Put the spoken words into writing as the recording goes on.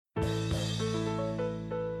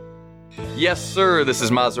Yes, sir, this is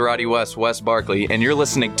Maserati Wes Barkley, and you're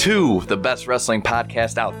listening to the best wrestling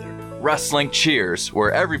podcast out there, Wrestling Cheers,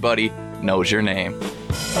 where everybody knows your name.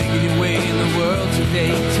 Taking your way in the world today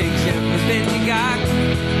takes everything you got.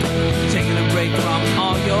 Taking a break from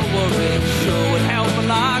all your worries sure would help a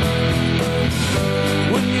lot.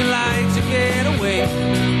 Wouldn't you like to get away?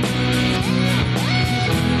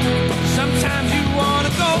 Sometimes you want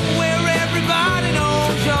to go where everybody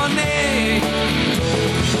knows your name.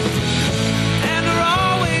 And they're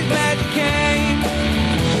always glad you came.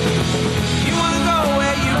 You want to go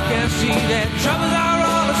where you can see that troubles are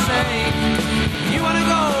all the same. You want to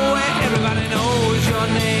go where everybody knows your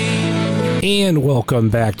name. And welcome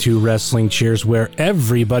back to Wrestling Cheers, where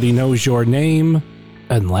everybody knows your name,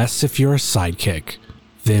 unless if you're a sidekick.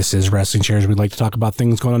 This is Wrestling Cheers. We'd like to talk about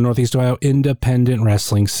things going on in Northeast Ohio independent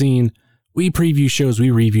wrestling scene. We preview shows, we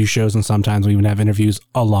review shows, and sometimes we even have interviews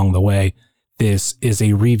along the way. This is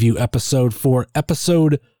a review episode for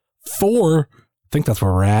episode 4, I think that's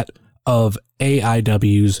where we're at, of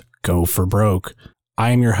AIW's Go for Broke.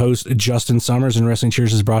 I am your host, Justin Summers, and Wrestling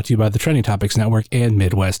Cheers is brought to you by the Trending Topics Network and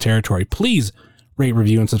Midwest Territory. Please rate,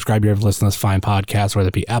 review, and subscribe to listen to this fine podcast, whether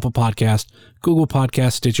it be Apple Podcast, Google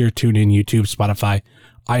Podcast, Stitcher, TuneIn, YouTube, Spotify,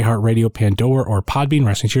 iHeartRadio, Pandora, or Podbean,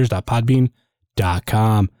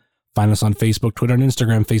 WrestlingCheers.podbean.com. Find us on Facebook, Twitter, and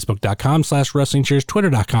Instagram, Facebook.com/WrestlingCheers,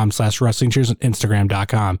 Twitter.com/WrestlingCheers, and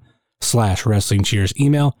Instagram.com/WrestlingCheers.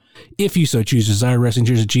 Email, if you so choose, desire,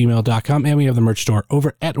 WrestlingCheers@gmail.com, and we have the merch store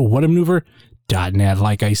over at whatamaneuver.net.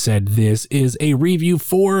 Like I said, this is a review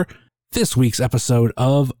for this week's episode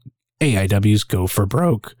of AIW's Go for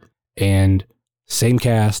Broke. And same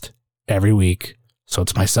cast every week. So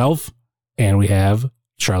it's myself, and we have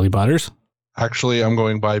Charlie Butters. Actually, I'm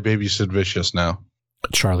going by Baby Sid Vicious now.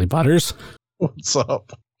 Charlie Butters. What's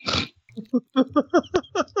up?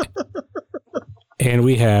 And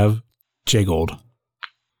we have Jay Gold.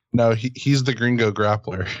 No, he's the Gringo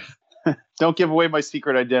Grappler. Don't give away my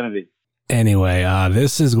secret identity. Anyway,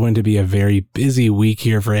 this is going to be a very busy week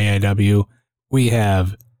here for AIW. We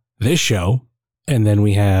have this show, and then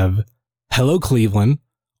we have Hello Cleveland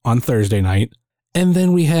on Thursday night, and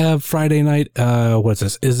then we have Friday night. What's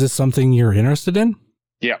this? Is this something you're interested in?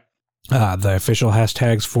 Yeah. The official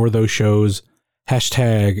hashtags for those shows,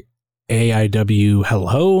 hashtag AIW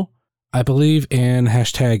Hello, I believe, and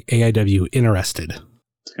hashtag AIW Interested.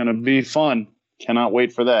 It's going to be fun. Cannot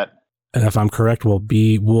wait for that. And if I'm correct,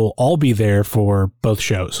 we'll all be there for both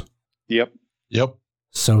shows. Yep.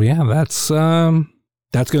 So yeah, that's going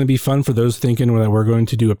to be fun for those thinking that we're going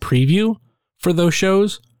to do a preview for those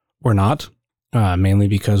shows. We're not, mainly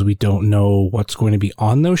because we don't know what's going to be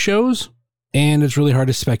on those shows. And it's really hard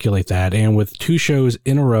to speculate that. And with 2 shows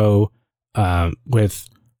in a row, with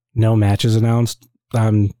no matches announced,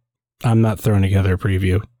 I'm not throwing together a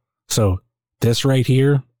preview. So this right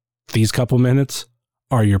here, these couple minutes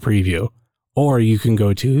are your preview. Or you can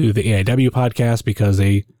go to the AIW podcast because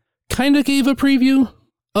they kind of gave a preview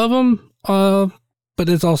of them. But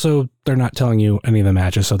it's also, they're not telling you any of the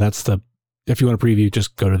matches. So if you want a preview,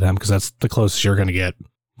 just go to them because that's the closest you're going to get.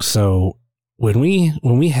 So when we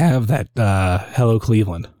have that Hello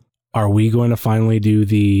Cleveland, are we going to finally do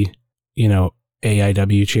the,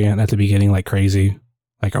 AIW chant at the beginning like crazy?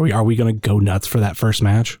 Like, are we going to go nuts for that first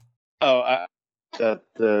match? Oh,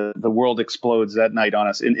 the world explodes that night on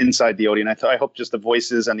us inside the Odeon. I hope just the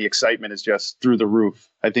voices and the excitement is just through the roof.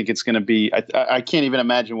 I think it's going to be, I can't even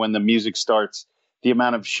imagine when the music starts, the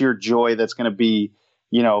amount of sheer joy that's going to be,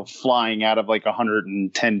 flying out of like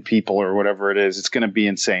 110 people or whatever it is. It's going to be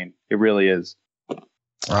insane. It really is.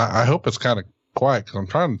 I hope it's kind of quiet because I'm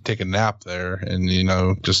trying to take a nap there, and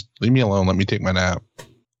just leave me alone. Let me take my nap.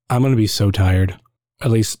 I'm going to be so tired.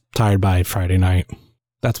 At least tired by Friday night.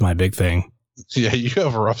 That's my big thing. Yeah, you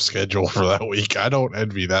have a rough schedule for that week. I don't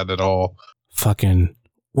envy that at all. Fucking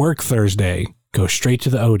work Thursday, go straight to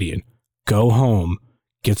the Odeon, go home,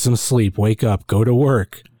 get some sleep, wake up, go to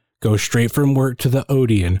work, go straight from work to the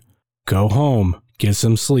Odeon, go home, get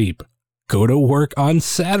some sleep, go to work on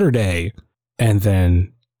Saturday, and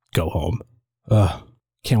then go home.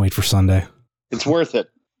 Can't wait for Sunday. It's worth it.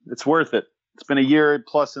 It's worth it. It's been a year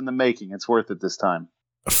plus in the making. It's worth it this time.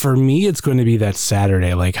 For me, it's going to be that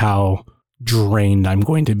Saturday, like how drained I'm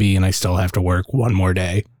going to be, and I still have to work one more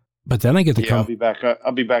day. But then I get to come.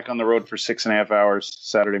 I'll be back on the road for 6.5 hours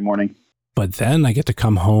Saturday morning. But then I get to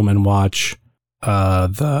come home and watch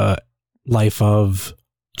the life of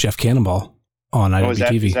Jeff Cannonball on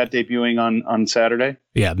IWTV. Is that debuting on Saturday?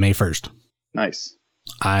 Yeah, May 1st. Nice.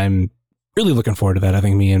 I'm really looking forward to that. I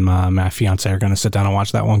think me and my fiance are going to sit down and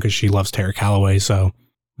watch that one because she loves Tara Calloway. So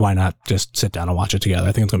why not just sit down and watch it together?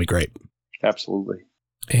 I think it's gonna be great. Absolutely.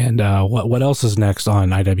 And what else is next on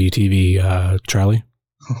IWTV, Charlie?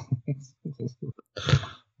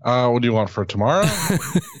 What do you want for tomorrow?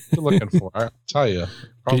 What you're looking for? I'll tell you.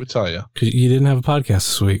 Probably tell you. 'Cause you didn't have a podcast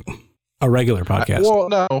this week, a regular podcast. Well,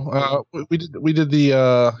 no, we did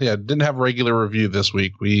the didn't have a regular review this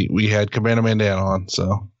week. We had Cabana Mandan on.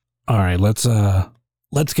 So all right,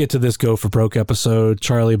 let's get to this Go for Broke episode.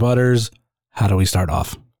 Charlie Butters, how do we start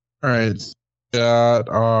off? all right, got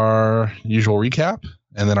our usual recap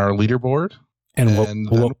and then our leaderboard. And And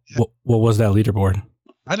what was that leaderboard?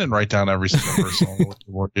 I didn't write down every single person on the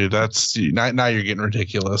leaderboard, dude. That's now you're getting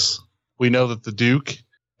ridiculous. We know that the Duke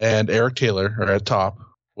and Eric Taylor are at top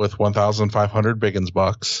with 1,500 Biggins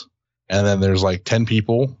bucks, and then there's like 10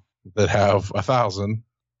 people that have 1,000,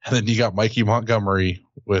 and then you got Mikey Montgomery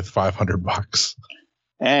with 500 bucks.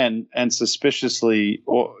 And suspiciously,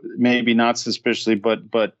 or maybe not suspiciously, but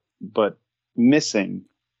missing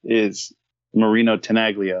is Marino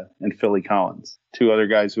Tenaglia and Philly Collins, two other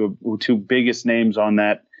guys who two biggest names on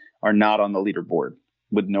that are not on the leaderboard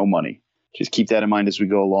with no money. Just keep that in mind as we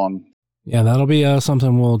go along. Yeah, that'll be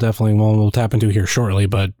something we'll tap into here shortly,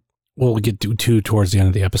 but we'll get to towards the end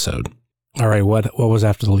of the episode. All right, what was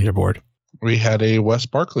after the leaderboard? We had a Wes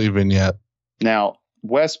Barkley vignette. Now,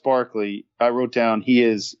 Wes Barkley, I wrote down, he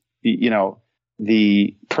is,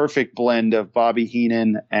 the perfect blend of Bobby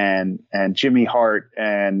Heenan and Jimmy Hart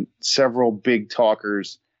and several big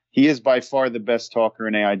talkers. He is by far the best talker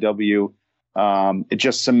in AIW. It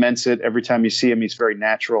just cements it. Every time you see him, he's very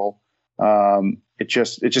natural. It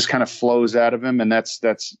just kind of flows out of him, and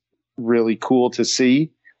that's really cool to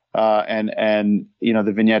see. And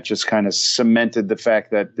the vignette just kind of cemented the fact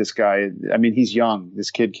that this guy, I mean, he's young. This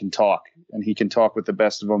kid can talk, and he can talk with the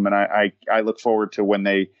best of them. And I look forward to when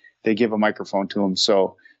they give a microphone to him.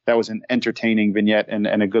 So that was an entertaining vignette and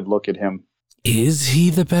a good look at him. Is he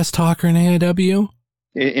the best talker in AIW?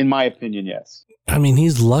 In my opinion, yes. I mean,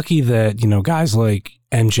 he's lucky that, guys like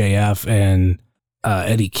MJF and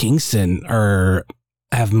Eddie Kingston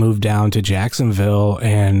have moved down to Jacksonville,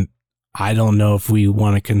 and I don't know if we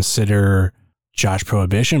want to consider Josh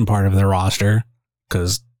Prohibition part of the roster,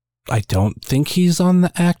 because I don't think he's on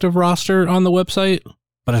the active roster on the website.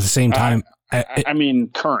 But at the same time, I mean,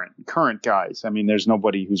 current guys. I mean, there's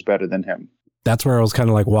nobody who's better than him. That's where I was kind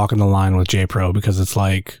of like walking the line with J Pro, because it's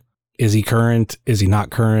like, is he current? Is he not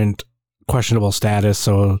current? Questionable status.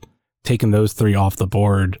 So taking those three off the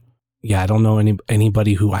board, yeah, I don't know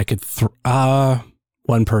anybody who I could.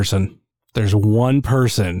 One person. There's one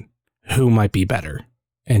person who might be better,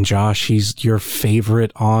 and Josh, he's your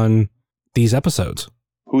favorite on these episodes.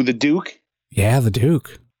 Who, the Duke? Yeah, the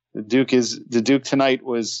Duke. The Duke tonight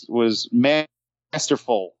was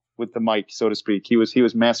masterful with the mic, so to speak. He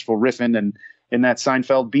was masterful riffing and in that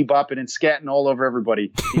Seinfeld bebopping and scatting all over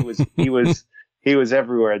everybody. He was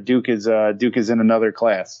everywhere. Duke is in another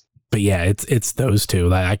class. But yeah, it's those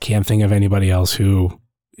two. I can't think of anybody else who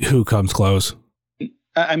comes close.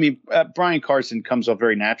 I mean, Brian Carson comes up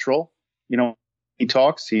very natural. He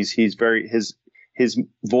talks. He's very his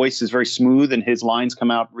voice is very smooth, and his lines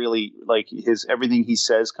come out really, like, everything he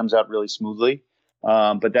says comes out really smoothly.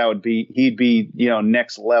 But he'd be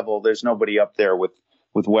next level. There's nobody up there with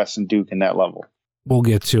Wes and Duke in that level. We'll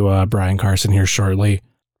get to Brian Carson here shortly.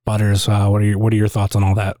 Butters, what are your thoughts on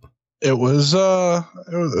all that? It was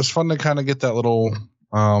fun to kind of get that little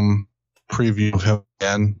preview of him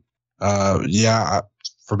again.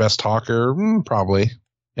 For best talker, probably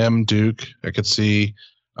him, Duke. I could see.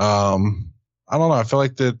 I don't know. I feel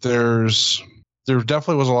like that there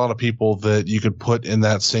definitely was a lot of people that you could put in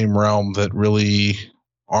that same realm that really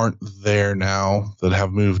aren't there now, that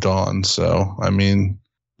have moved on. So, I mean,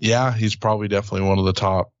 yeah, he's probably definitely one of the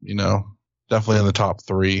top, definitely in the top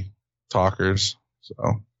 3 talkers.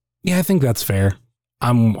 So, yeah, I think that's fair.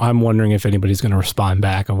 I'm wondering if anybody's going to respond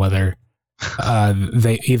back on whether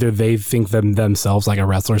they think themselves, like a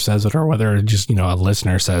wrestler says it, or whether just a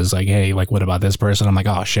listener says, like, hey, like, what about this person? I'm like,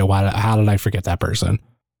 oh shit, how did I forget that person?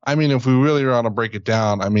 I mean, if we really want to break it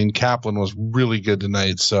down, I mean, Kaplan was really good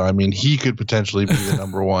tonight, so I mean, he could potentially be the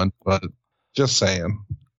number one, but just saying.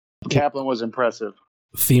 Kaplan was impressive.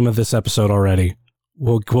 Theme of this episode already.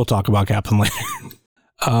 We'll talk about Kaplan later.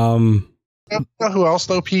 You know who else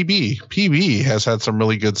though? PB has had some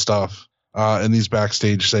really good stuff in these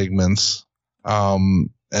backstage segments. And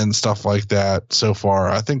stuff like that so far.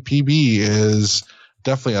 I think PB is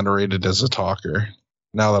definitely underrated as a talker,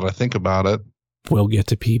 now that I think about it. We'll get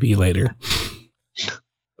to PB later.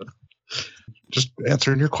 Just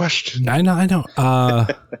answering your question. I know.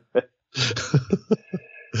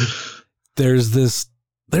 There's this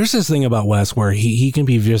there's this thing about Wes where he can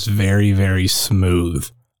be just very, very smooth.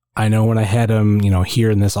 I know when I had him, here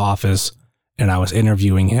in this office and I was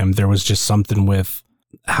interviewing him, there was just something with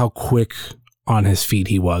how quick on his feet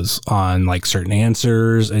he was on like certain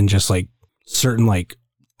answers and just like certain like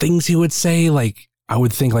things he would say. Like I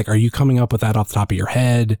would think like, are you coming up with that off the top of your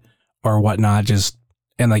head or whatnot? Just,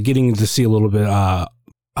 and like getting to see a little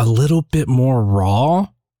bit more raw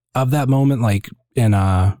of that moment, like in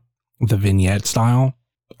the vignette style,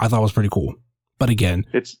 I thought was pretty cool. But again,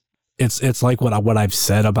 it's like what I've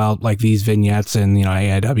said about like these vignettes and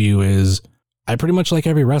AIW is I pretty much like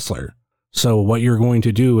every wrestler. So what you're going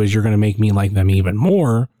to do is you're going to make me like them even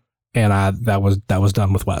more, and that was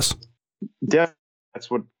done with Wes. Yeah, that's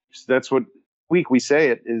what we say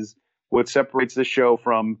it is what separates this show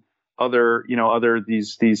from other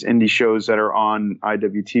these indie shows that are on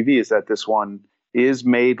IWTV is that this one is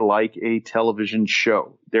made like a television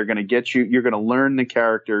show. They're going to get you. You're going to learn the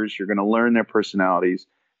characters. You're going to learn their personalities.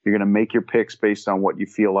 You're going to make your picks based on what you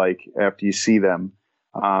feel like after you see them,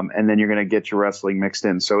 and then you're going to get your wrestling mixed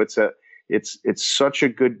in. So it's such a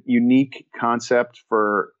good, unique concept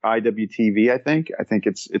for IWTV. I think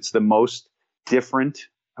it's the most different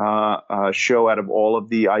show out of all of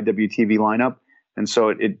the IWTV lineup, and so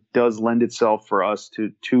it does lend itself for us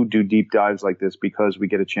to do deep dives like this because we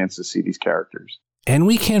get a chance to see these characters. And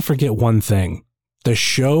we can't forget one thing: the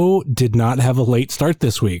show did not have a late start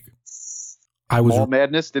this week. All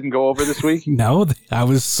Madness didn't go over this week. No, I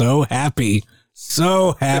was so happy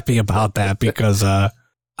about that because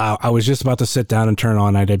I was just about to sit down and turn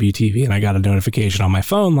on IWTV, and I got a notification on my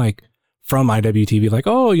phone, like from IWTV, like,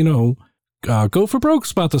 oh, Go for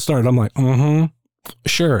Broke's about to start. I'm like,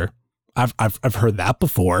 sure. I've heard that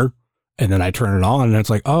before, and then I turn it on, and it's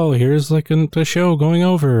like, oh, here's like a show going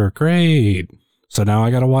over. Great. So now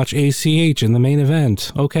I got to watch ACH in the main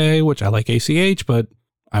event. Okay, which I like ACH, but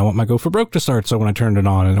I want my Go for Broke to start. So when I turned it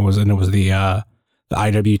on, and it was the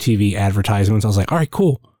IWTV advertisements, I was like, all right,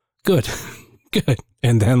 cool, good. Good.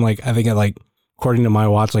 And then like I think according to my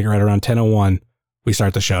watch, like right around 10:01, we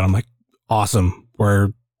start the show. And I'm like, awesome.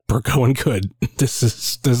 We're going good. This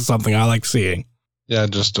is something I like seeing. Yeah,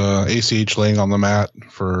 just ACH laying on the mat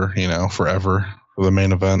for forever for the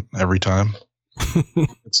main event every time.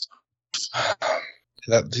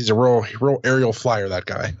 He's a real aerial flyer. That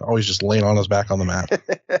guy always just laying on his back on the mat.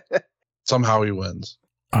 Somehow he wins.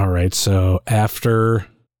 All right. So after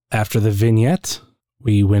the vignette,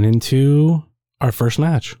 we went into our first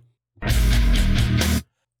match,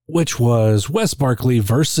 which was Wes Barkley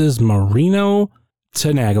versus Marino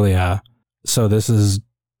Tenaglia. So this is,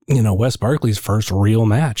 Wes Barkley's first real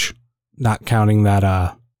match, not counting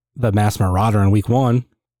that the Mass Marauder in week 1.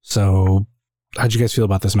 So how'd you guys feel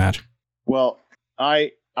about this match? Well,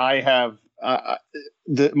 I have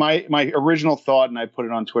my original thought, and I put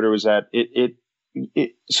it on Twitter, was that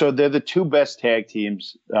so they're the two best tag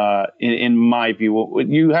teams in my view.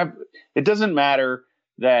 It doesn't matter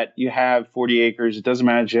that you have 40 Acres. It doesn't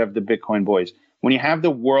matter that you have the Bitcoin Boys. When you have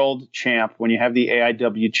the world champ, when you have the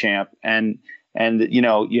AIW champ, and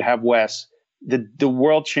you have Wes, the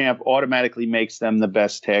world champ automatically makes them the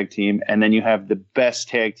best tag team, and then you have the best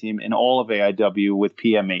tag team in all of AIW with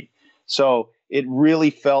PME. So it really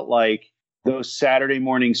felt like those Saturday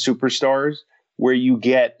morning superstars where you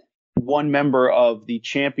get one member of the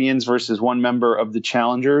champions versus one member of the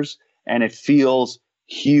challengers, and it feels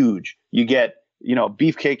huge. You get,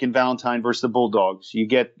 Beefcake and Valentine versus the Bulldogs. You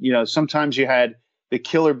get, sometimes you had the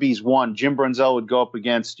Killer Bees 1. Jim Brunzell would go up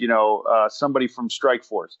against, somebody from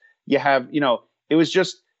Strikeforce. You have, it was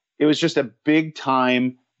just a big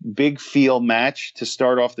time, big feel match to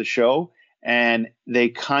start off the show. And they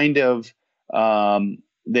kind of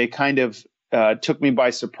took me by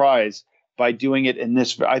surprise by doing it in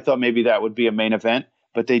this. I thought maybe that would be a main event,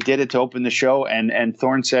 but they did it to open the show. And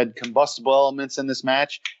Thorne said combustible elements in this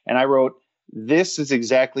match. And I wrote, this is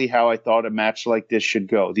exactly how I thought a match like this should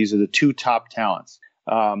go. These are the two top talents.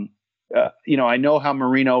 I know how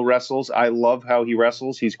Marino wrestles. I love how he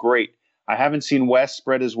wrestles. He's great. I haven't seen Wes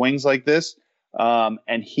spread his wings like this.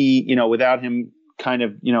 And he, without him kind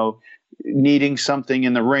of, needing something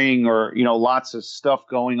in the ring or, lots of stuff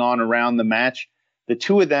going on around the match. The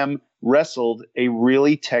two of them wrestled a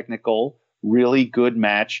really technical, really good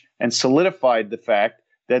match and solidified the fact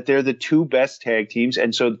that they're the two best tag teams.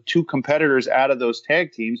 And so the two competitors out of those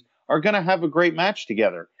tag teams are going to have a great match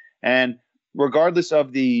together. And regardless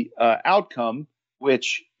of the outcome,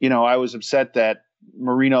 which, I was upset that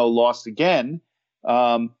Marino lost again,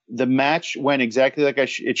 the match went exactly like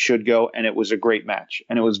it should go, and it was a great match,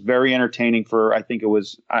 and it was very entertaining. For I think it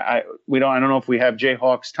was I don't know if we have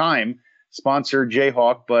Jayhawk's time sponsor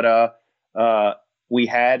Jayhawk, but we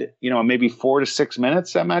had, maybe 4 to 6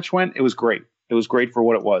 minutes that match went, it was great. It was great for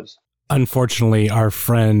what it was. Unfortunately, our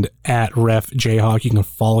friend at Ref Jayhawk, you can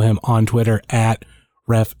follow him on Twitter at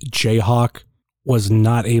Ref Jayhawk, was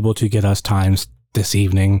not able to get us times this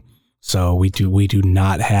evening. So we do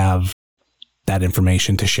not have that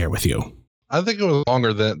information to share with you. I think it was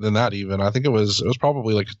longer than that even. I think it was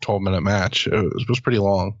probably like a 12-minute match. It was pretty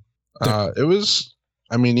long. It was,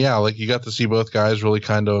 like you got to see both guys really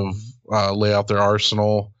kind of lay out their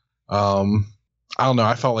arsenal. I don't know.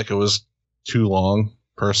 I felt like it was too long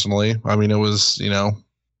personally. It was,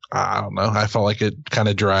 I don't know. I felt like it kind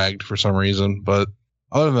of dragged for some reason, but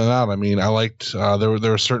other than that, I liked, there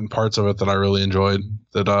were certain parts of it that I really enjoyed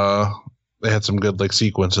that, they had some good like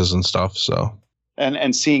sequences and stuff. So,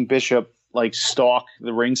 and seeing Bishop like stalk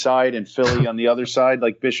the ringside and Philly on the other side,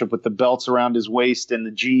 like Bishop with the belts around his waist and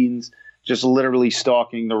the jeans, just literally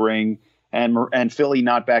stalking the ring, and Philly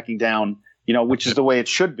not backing down, which is the way it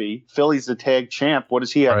should be. Philly's the tag champ. What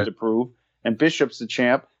does he have to prove? And Bishop's the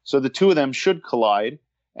champ. So the two of them should collide,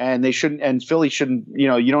 and they shouldn't, and Philly shouldn't,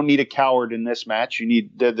 you don't need a coward in this match.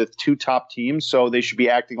 They're the two top teams. So they should be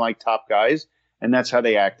acting like top guys. And that's how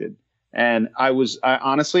they acted. And I was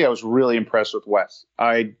really impressed with Wes.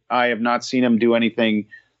 I have not seen him do anything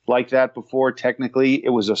like that before. Technically, it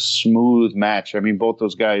was a smooth match. Both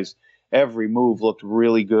those guys, every move looked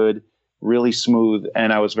really good, really smooth,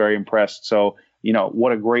 and I was very impressed. So,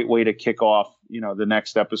 what a great way to kick off, the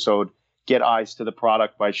next episode. Get eyes to the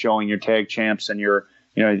product by showing your tag champs and your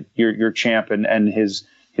champ and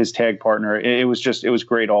his tag partner. It was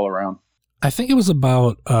great all around. I think it was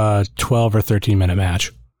about a 12 or 13 minute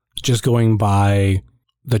match. Just going by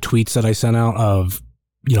the tweets that I sent out of,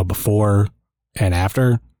 before and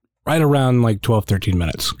after, right around like 12, 13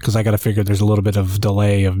 minutes. Because I got to figure there's a little bit of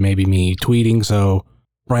delay of maybe me tweeting. So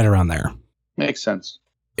right around there. Makes sense.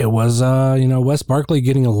 It was, Wes Barkley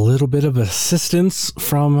getting a little bit of assistance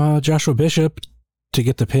from Joshua Bishop to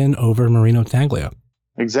get the pin over Marino Taglia.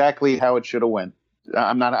 Exactly how it should have went.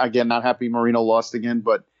 I'm not happy Marino lost again,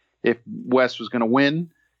 but if Wes was going to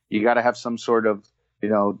win, you got to have some sort of,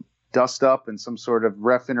 dust up and some sort of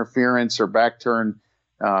ref interference or back turn.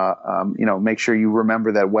 Make sure you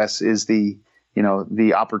remember that Wes is the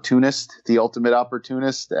opportunist, the ultimate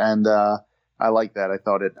opportunist. And, I like that. I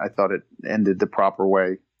thought it ended the proper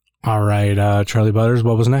way. All right. Charlie Butters,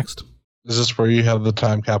 what was next? Is this where you have the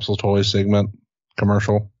time capsule toy segment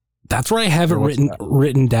commercial? That's where I have it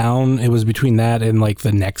written down. It was between that and like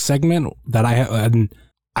the next segment that and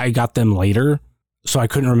I got them later. So I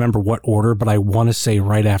couldn't remember what order, but I want to say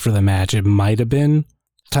right after the match, it might have been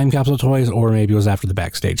time capsule toys, or maybe it was after the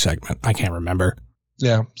backstage segment. I can't remember.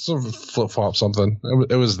 Yeah, sort of flip flop something.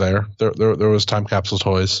 It was there. There was time capsule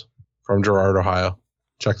toys from Girard, Ohio.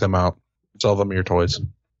 Check them out. Sell them your toys.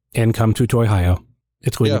 And come to Toy-Hio.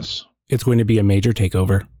 It's going to be a major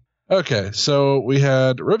takeover. Okay, so we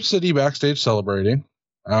had Rip City backstage celebrating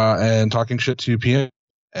and talking shit to PM,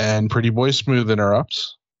 and Pretty Boy Smooth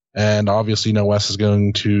interrupts. And obviously, Wes is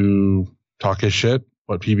going to talk his shit.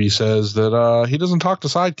 But PB says that he doesn't talk to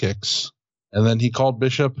sidekicks. And then he called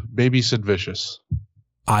Bishop Baby Sid Vicious.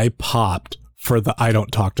 I popped for the I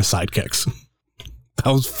don't talk to sidekicks.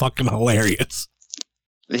 That was fucking hilarious.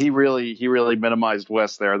 He really minimized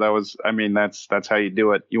Wes there. That was, that's how you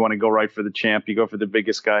do it. You want to go right for the champ. You go for the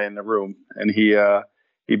biggest guy in the room. And he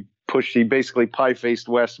basically pie-faced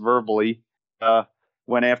Wes verbally.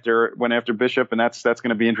 Went after Bishop, and that's going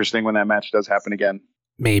to be interesting when that match does happen again.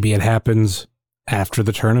 Maybe it happens after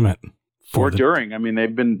the tournament or during.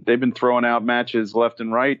 They've been throwing out matches left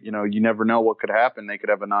and right. You never know what could happen. They could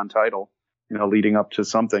have a non-title, leading up to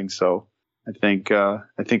something. So I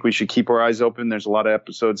think we should keep our eyes open. There's a lot of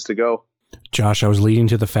episodes to go. Josh, I was leading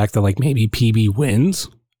to the fact that maybe PB wins,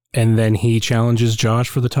 and then he challenges Josh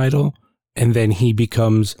for the title, and then he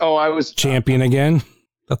becomes champion again.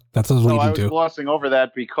 That's what I was leading to. I was glossing over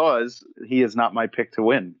that because he is not my pick to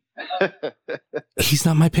win. He's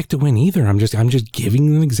not my pick to win either. I'm just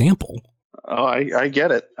giving an example. Oh, I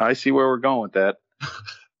get it. I see where we're going with that.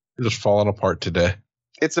 You're just falling apart today.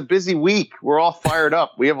 It's a busy week. We're all fired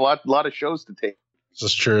up. We have a lot of shows to take. This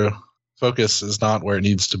is true. Focus is not where it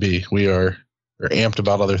needs to be. We're amped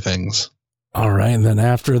about other things. All right. And then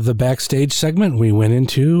after the backstage segment, we went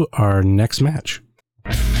into our next match.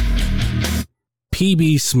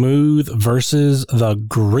 PB Smooth versus the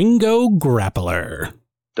Gringo Grappler.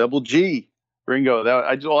 Double G. Gringo.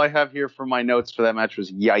 All I have here for my notes for that match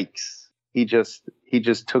was yikes. He just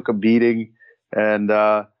took a beating, and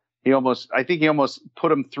he almost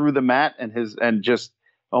put him through the mat and just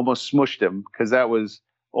almost smushed him, because that was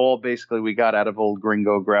all basically we got out of old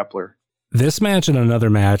Gringo Grappler. This match and another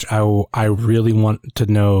match, I really want to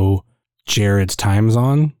know Jared's times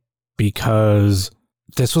on, because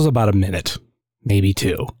this was about a minute, maybe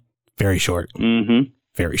 2. Very short. Mm-hmm.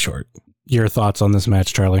 Very short. Your thoughts on this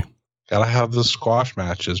match, Charlie? Gotta have the squash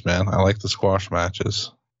matches, man. I like the squash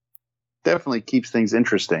matches. Definitely keeps things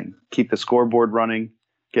interesting. Keep the scoreboard running.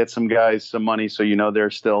 Get some guys some money so you know they're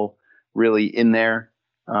still really in there.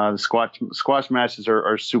 The squash matches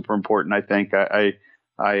are super important. I think I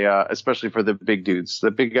especially for the big dudes.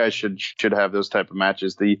 The big guys should have those type of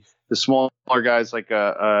matches. The smaller guys like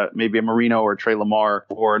maybe a Marino or Trey Lamar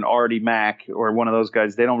or an Artie Mack or one of those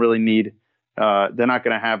guys, they don't really need. They're not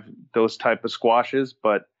going to have those type of squashes,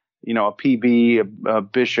 but you know, a PB, a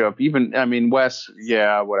Bishop, even Wes,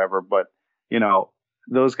 yeah, whatever. But you know,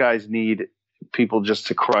 those guys need people just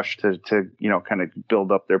to crush to kind of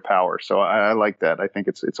build up their power. So I like that. I think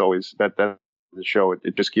it's always that the show.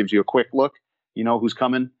 It just gives you a quick look. You know who's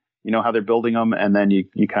coming, you know how they're building them, and then you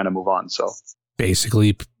kind of move on. So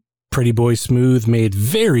basically, Pretty Boy Smooth made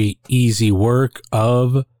very easy work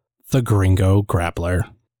of the Gringo Grappler.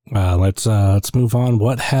 Let's move on.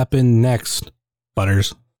 What happened next,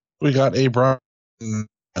 Butters? We got a Brian.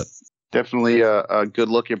 Definitely a good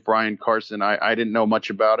look at Brian Carson. I didn't know much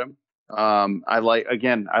about him. I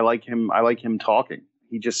like him talking.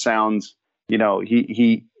 He just sounds, you know,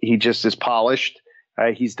 he just is polished.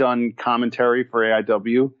 He's done commentary for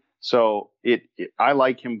AIW, so I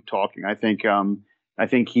like him talking. I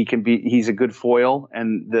think he's a good foil,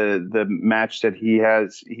 and the match that he had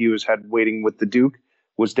waiting with the Duke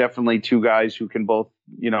was definitely two guys who can both,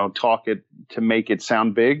 you know, talk it to make it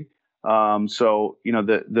sound big. So, you know,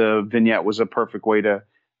 the vignette was a perfect way to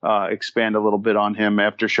expand a little bit on him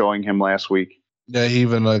after showing him last week. Yeah, he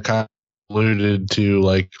even kind of alluded to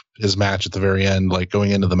like his match at the very end, like going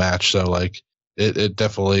into the match. So like it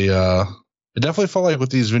definitely felt like with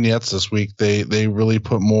these vignettes this week, they really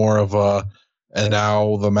put more of a and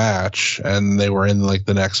now the match, and they were in like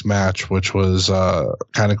the next match, which was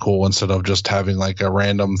kind of cool instead of just having like a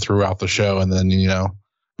random throughout the show and then, you know,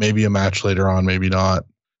 maybe a match later on, maybe not.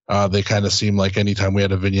 They kind of seemed like anytime we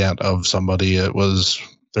had a vignette of somebody, it was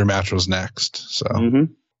their match was next. So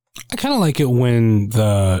I kind of like it when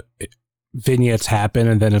the vignettes happen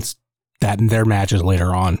and then it's that their match is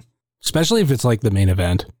later on, especially if it's like the main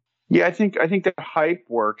event. Yeah, I think that hype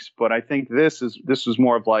works, but I think this was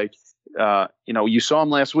more of like, you know, you saw him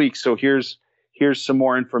last week, so here's some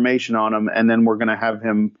more information on him, and then we're going to have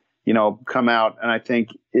him, you know, come out. And I think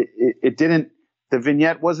it didn't. The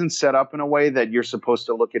vignette wasn't set up in a way that you're supposed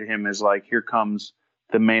to look at him as like, here comes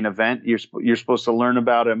the main event. You're supposed to learn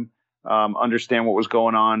about him, understand what was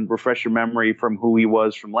going on, refresh your memory from who he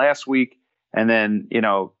was from last week, and then, you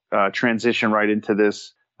know, transition right into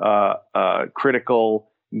this critical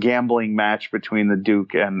gambling match between the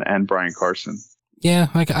Duke and Brian Carson. Yeah,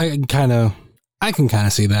 I can kind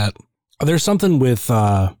of see that. There's something with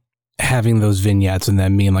having those vignettes and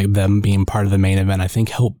then being part of the main event. I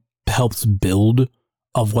think helps build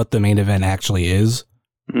of what the main event actually is.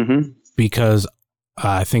 Mm-hmm. Because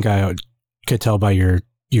I think I could tell by your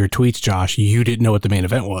tweets, Josh, you didn't know what the main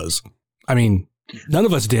event was. I mean, none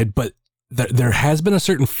of us did, but there has been a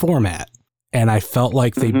certain format. And I felt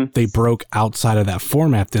like they broke outside of that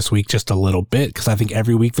format this week just a little bit, because I think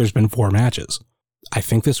every week there's been 4 matches. I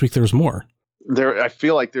think this week there's more. I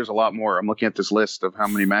feel like there's a lot more. I'm looking at this list of how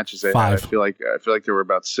many matches they 5. had. I feel like there were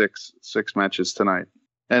about six matches tonight,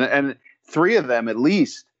 and 3 of them at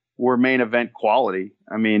least were main event quality.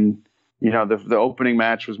 I mean, you know, the opening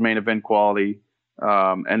match was main event quality,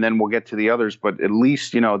 and then we'll get to the others. But at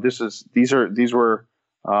least, you know, these were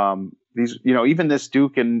you know, even this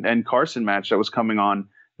Duke and Carson match that was coming on,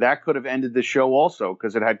 that could have ended the show also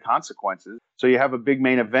because it had consequences. So you have a big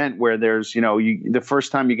main event where there's, you know, the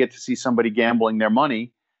first time you get to see somebody gambling their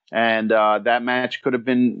money, and that match could have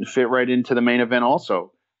been fit right into the main event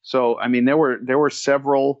also. So, I mean, there were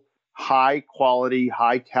several high quality,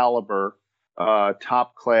 high caliber,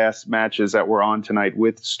 top class matches that were on tonight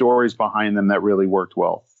with stories behind them that really worked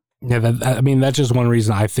well. Yeah, that's just one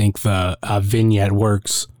reason I think the vignette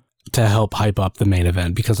works to help hype up the main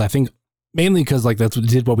event, because I think mainly because like that's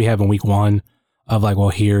what we have in week 1 of like, well,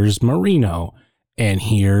 here's Marino and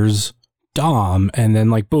here's Dom, and then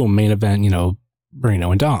like boom, main event, you know,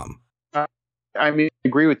 Marino and Dom. I mean, I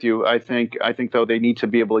agree with you. I think though they need to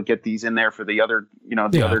be able to get these in there for the other, you know,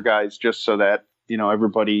 other guys, just so that, you know,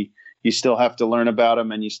 everybody, you still have to learn about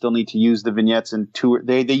them, and you still need to use the vignettes in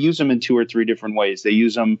they use them in 2 or 3 different ways. They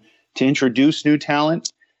use them to introduce new talent,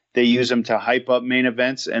 they use them to hype up main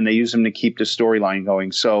events, and they use them to keep the storyline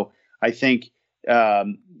going. So I think,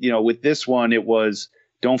 you know, with this one, it was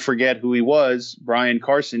don't forget who he was, Brian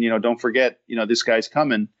Carson. Don't forget, this guy's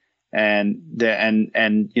coming, and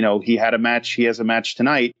he had a match. He has a match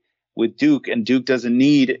tonight with Duke, and Duke doesn't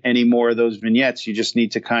need any more of those vignettes. You just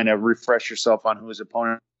need to kind of refresh yourself on who his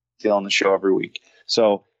opponent is on the show every week.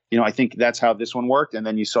 So, I think that's how this one worked. And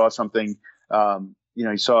then you saw something,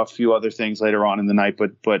 you saw a few other things later on in the night,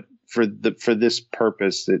 but for this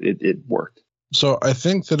purpose, it worked. So I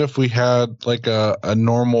think that if we had like a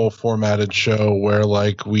normal formatted show where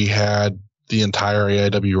like we had the entire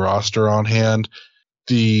AIW roster on hand,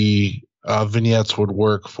 the vignettes would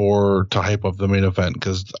work to hype up the main event,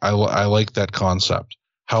 because I like that concept.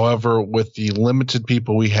 However, with the limited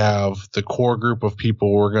people we have, the core group of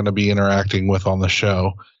people we're going to be interacting with on the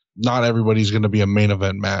show, not everybody's going to be a main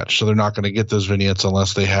event match. So they're not going to get those vignettes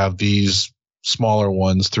unless they have these smaller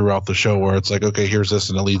ones throughout the show where it's like, okay, here's this,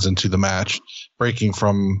 and it leads into the match, breaking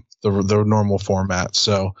from the normal format.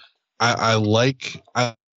 So I like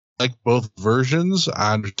both versions.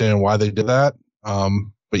 I understand why they did that.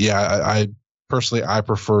 But yeah, I personally, I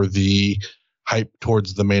prefer the hype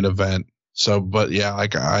towards the main event. So, but yeah,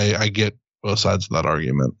 like I get both sides of that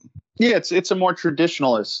argument. Yeah, it's a more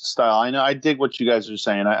traditionalist style. I know, I dig what you guys are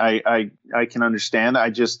saying. I can understand. I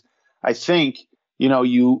think,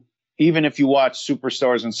 even if you watch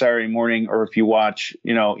Superstars on Saturday morning, or if you watch,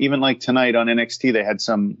 even like tonight on NXT, they had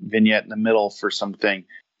some vignette in the middle for something.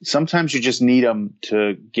 Sometimes you just need them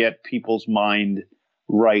to get people's mind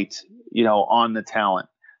right, on the talent.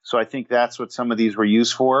 So I think that's what some of these were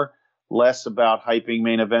used for. Less about hyping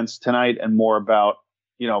main events tonight and more about,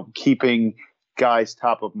 keeping guys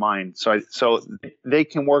top of mind. So they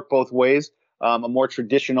can work both ways. A more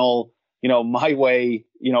traditional, my way,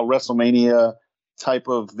 WrestleMania type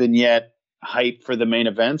of vignette hype for the main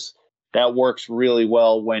events, that works really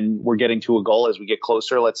well when we're getting to a goal as we get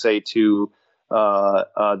closer, let's say to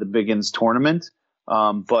the Biggins tournament.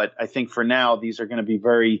 But I think for now, these are going to be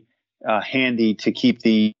very handy to keep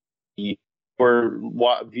the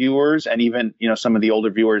viewers and even, some of the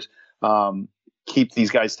older viewers, keep these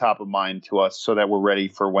guys top of mind to us so that we're ready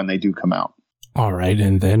for when they do come out. All right.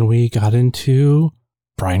 And then we got into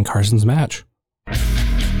Brian Carson's match.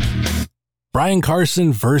 Brian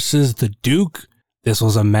Carson versus the Duke. This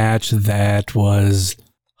was a match that was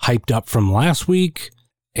hyped up from last week.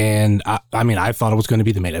 And I thought it was going to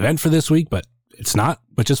be the main event for this week, but it's not,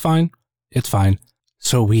 which is fine. It's fine.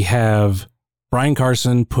 So we have Brian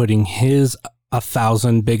Carson putting his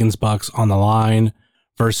 1,000 Biggins bucks on the line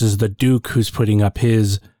versus the Duke, who's putting up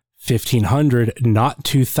his 1,500, not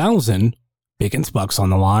 2,000 Biggins bucks on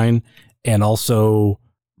the line. And also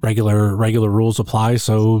regular rules apply.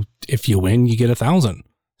 So if you win, you get 1,000.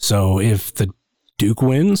 So if the Duke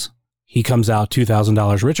wins, he comes out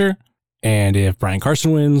 $2,000 richer. And if Brian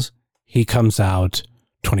Carson wins, he comes out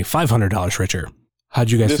 $2,500 richer.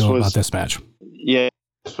 How'd you guys feel about this match? Yeah,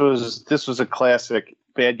 this was a classic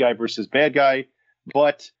bad guy versus bad guy.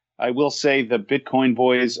 But I will say the Bitcoin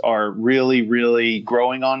boys are really, really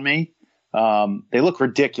growing on me. They look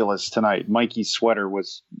ridiculous tonight. Mikey's sweater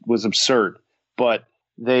was absurd, but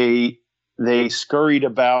they scurried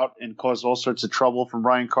about and caused all sorts of trouble from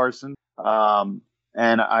Brian Carson. And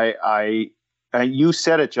you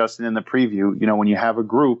said it, Justin, in the preview. When you have a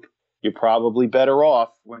group, you're probably better off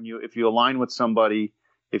if you align with somebody,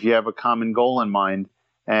 if you have a common goal in mind.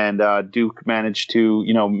 And Duke managed to,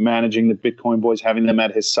 managing the Bitcoin boys, having them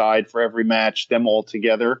at his side for every match, them all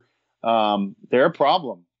together. They're a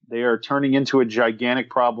problem. They are turning into a gigantic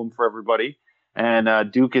problem for everybody.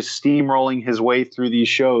 And Duke is steamrolling his way through these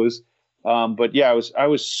shows. But yeah, I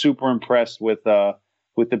was super impressed with the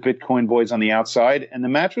Bitcoin boys on the outside, and the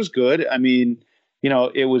match was good. I mean,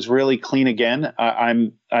 it was really clean again.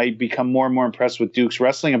 I become more and more impressed with Duke's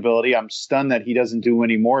wrestling ability. I'm stunned that he doesn't do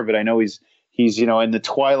any more of it. I know he's in the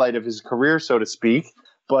twilight of his career, so to speak.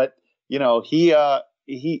 But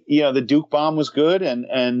the Duke bomb was good, and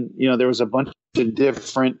there was a bunch of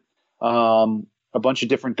different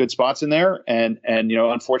good spots in there. And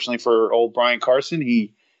unfortunately for old Brian Carson,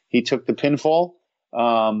 he took the pinfall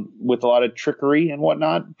with a lot of trickery and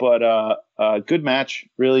whatnot. But good match,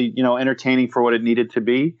 really entertaining for what it needed to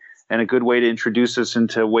be, and a good way to introduce us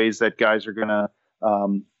into ways that guys are gonna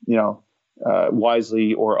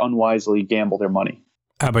wisely or unwisely gamble their money.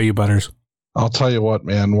 How about you, Butters? I'll tell you what,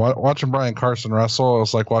 man. Watching Brian Carson wrestle, it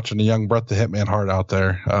was like watching a young Bret the Hitman Hart out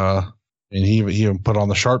there. And he even put on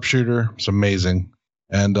the sharpshooter. It's amazing.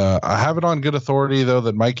 And I have it on good authority, though,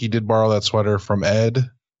 that Mikey did borrow that sweater from Ed,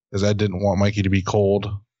 because Ed didn't want Mikey to be cold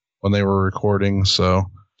when they were recording. So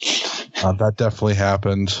that definitely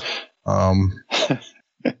happened.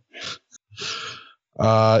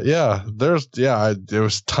 There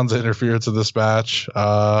was tons of interference in this match.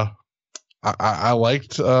 I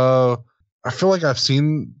liked. I feel like I've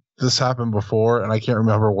seen this happen before, and I can't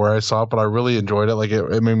remember where I saw it, but I really enjoyed it. Like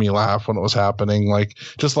it made me laugh when it was happening. Like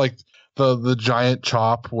just like the giant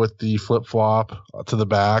chop with the flip flop to the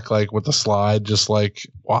back, like with the slide. Just like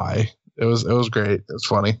why it was great. It's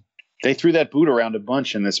funny. They threw that boot around a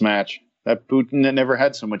bunch in this match. That boot never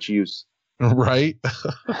had so much use. Right.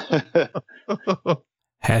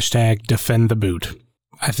 Hashtag defend the boot.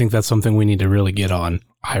 I think that's something we need to really get on.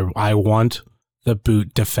 I want the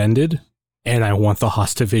boot defended, and I want the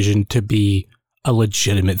Haas division to be a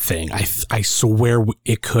legitimate thing. I swear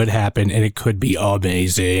it could happen, and it could be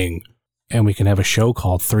amazing. And we can have a show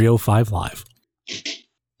called 305 Live.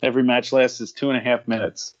 Every match lasts 2.5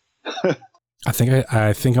 minutes.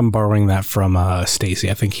 I think I'm borrowing that from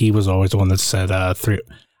Stacy. I think he was always the one that said 3.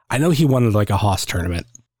 I know he wanted like a Haas tournament,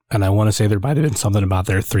 and I want to say there might have been something about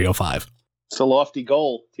their 305. It's a lofty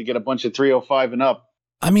goal to get a bunch of 305 and up.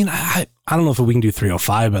 I mean, I don't know if we can do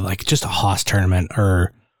 305, but like just a Haas tournament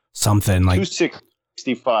or something like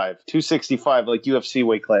 265, like UFC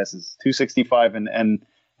weight classes, 265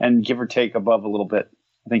 and give or take above a little bit.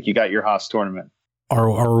 I think you got your Haas tournament.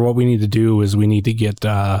 Or what we need to do is we need to get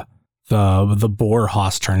the Boar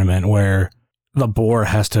Haas tournament where the Boar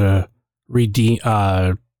has to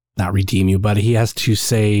not redeem you, but he has to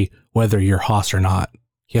say whether you're Haas or not.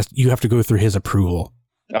 You have to go through his approval.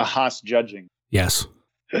 A Haas judging. Yes.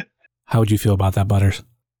 How would you feel about that, Butters?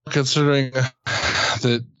 Considering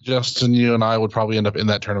that Justin, you and I would probably end up in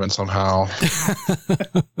that tournament somehow.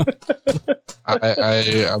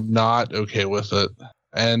 I am not okay with it.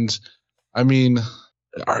 And I mean,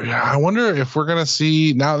 I wonder if we're gonna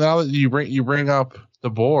see now that you bring up the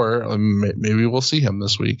Boar, maybe we'll see him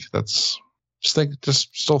this week. That's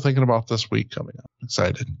still thinking about this week coming up.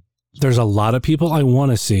 Excited. There's a lot of people I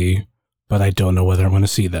want to see, but I don't know whether I'm going to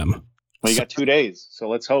see them. Well, you got 2 days, so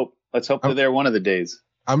let's hope they're there one of the days.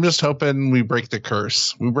 I'm just hoping we break the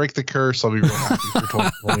curse. We break the curse, I'll be real happy for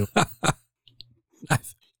 2021.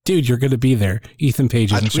 Dude, you're going to be there. Ethan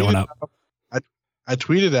Page isn't showing up. I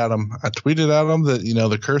tweeted at him. That,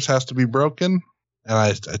 the curse has to be broken. And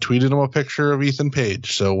I tweeted him a picture of Ethan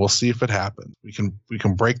Page. So we'll see if it happens. We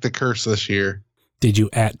can break the curse this year. Did you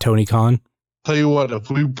at Tony Khan? Tell you what,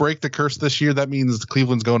 if we break the curse this year, that means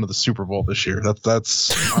Cleveland's going to the Super Bowl this year.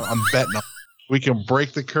 That's I'm betting on. We can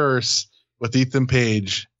break the curse with Ethan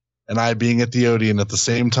Page and I being at the Odeon at the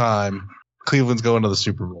same time. Cleveland's going to the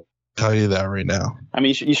Super Bowl. I'll tell you that right now. I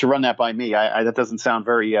mean, you should run that by me. That doesn't sound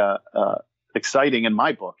very exciting in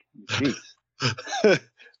my book. Jeez.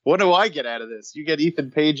 What do I get out of this? You get Ethan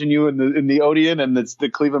Page and you in the Odeon, and it's the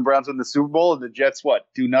Cleveland Browns in the Super Bowl, and the Jets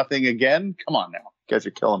do nothing again? Come on now. You guys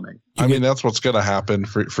are killing me. I mean, that's what's going to happen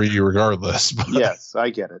for you regardless. But, yes, I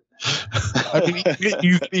get it. I mean,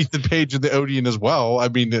 you get Ethan Page in the Odeon as well. I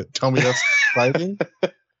mean, tell me that's exciting.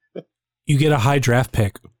 You get a high draft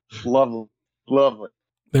pick. Lovely.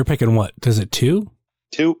 They're picking what? Is it 2?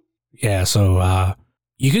 2. Yeah, so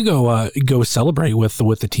you could go celebrate with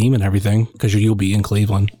the team and everything because you'll be in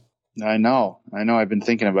Cleveland. I know. I've been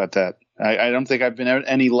thinking about that. I don't think I've been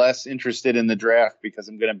any less interested in the draft because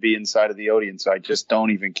I'm going to be inside of the Odeon, so I just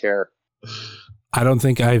don't even care. I don't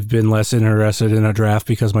think I've been less interested in a draft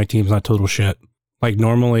because my team's not total shit. Like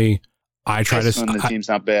normally, I try to. The team's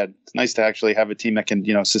not bad. It's nice to actually have a team that can,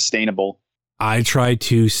 sustainable. I try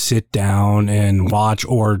to sit down and watch,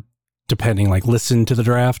 or depending, like listen to the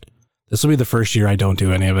draft. This will be the first year I don't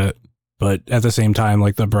do any of it, but at the same time,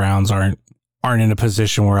 like the Browns aren't in a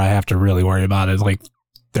position where I have to really worry about it. Like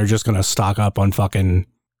they're just going to stock up on fucking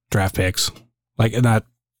draft picks, like not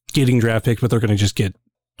getting draft picks, but they're going to just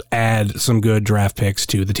add some good draft picks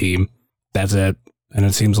to the team. That's it. And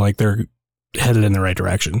it seems like they're headed in the right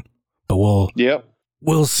direction, but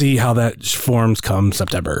we'll see how that forms come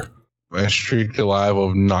September. My streak alive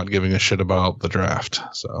of not giving a shit about the draft.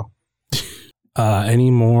 So any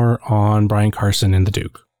more on Brian Carson and the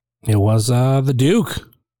Duke? It was the Duke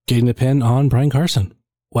getting the pin on Brian Carson.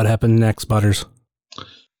 What happened next, Butters?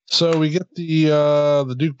 So we get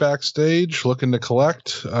the Duke backstage looking to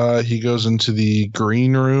collect. He goes into the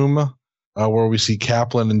green room where we see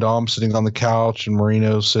Kaplan and Dom sitting on the couch and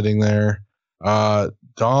Marino sitting there.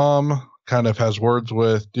 Dom kind of has words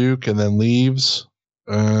with Duke and then leaves.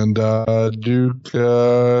 And Duke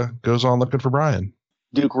goes on looking for Brian.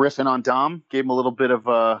 Duke riffing on Dom, gave him a little bit of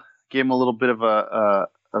a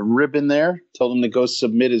rib in there. Told him to go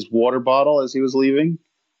submit his water bottle as he was leaving.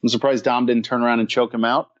 I'm surprised Dom didn't turn around and choke him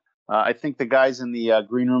out. I think the guys in the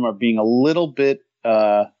green room are being a little bit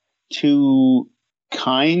too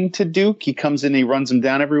kind to Duke. He comes in, he runs him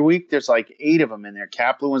down every week. There's like 8 of them in there.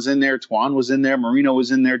 Kaplan was in there, Twan was in there, Marino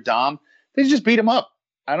was in there, Dom. They just beat him up.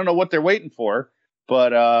 I don't know what they're waiting for,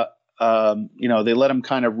 but they let him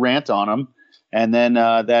kind of rant on him, and then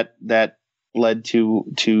that led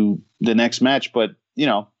to the next match. But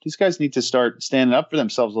these guys need to start standing up for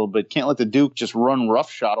themselves a little bit. Can't let the Duke just run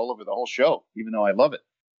roughshod all over the whole show, even though I love it.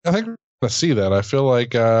 I think we're going to see that. I feel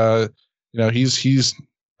like he's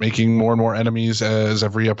making more and more enemies as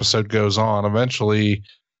every episode goes on. Eventually,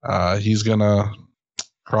 he's gonna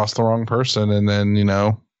cross the wrong person, and then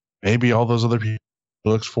maybe all those other people he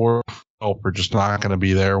looks for help are just not going to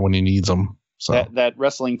be there when he needs them. So that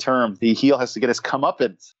wrestling term, the heel has to get his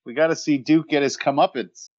comeuppance. We got to see Duke get his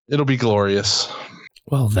comeuppance. It'll be glorious.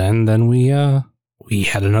 Well, then we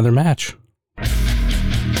had another match.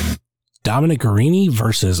 Dominic Garrini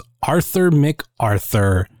versus Arthur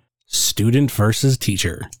MacArthur. Student versus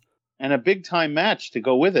teacher, and a big time match to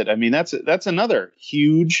go with it. I mean, that's another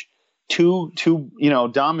huge two.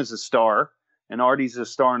 Dom is a star, and Artie's a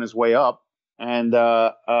star on his way up. And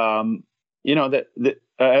as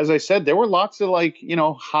I said, there were lots of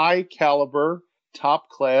high caliber, top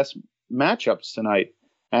class matchups tonight,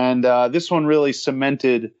 and this one really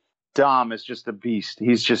cemented Dom as just a beast.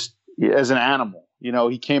 He's just as an animal.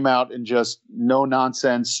 He came out and just no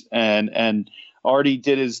nonsense and. Artie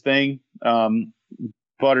did his thing.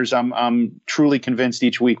 Butters, I'm truly convinced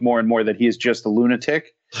each week more and more that he is just a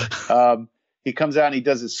lunatic. He comes out and he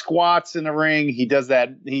does his squats in the ring. He does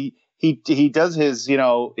that. He does his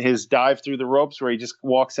his dive through the ropes where he just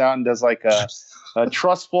walks out and does like a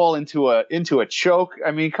trust fall into a choke. I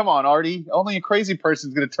mean, come on, Artie. Only a crazy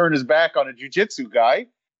person's going to turn his back on a jiu-jitsu guy.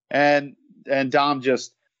 And Dom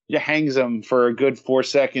just hangs him for a good 4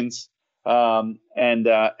 seconds. And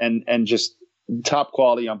just top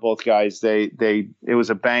quality on both guys. It was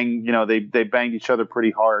a bang. They banged each other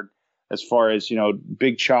pretty hard as far as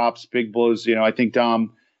big chops, big blows. I think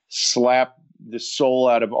Dom slapped the soul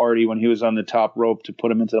out of Artie when he was on the top rope to put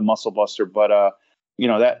him into the muscle buster. But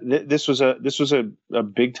this was a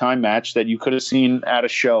big time match that you could have seen at a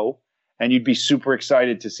show, and you'd be super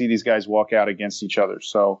excited to see these guys walk out against each other.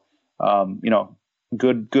 So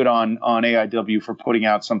good on AIW for putting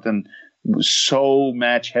out something so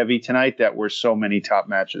match heavy tonight that were so many top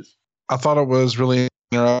matches. I thought it was really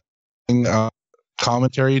interesting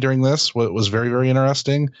commentary during this. What was very, very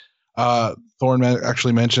interesting. Thorne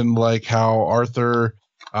actually mentioned how Arthur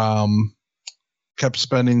kept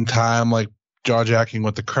spending time jaw-jacking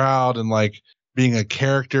with the crowd and being a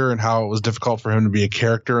character, and how it was difficult for him to be a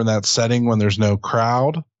character in that setting when there's no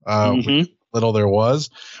crowd. Little there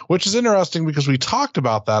was, which is interesting because we talked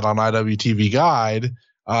about that on IWTV Guide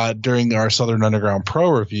during our Southern Underground Pro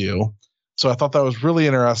review. So I thought that was really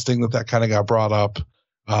interesting that kind of got brought up.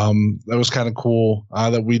 That was kind of cool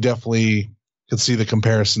that we definitely could see the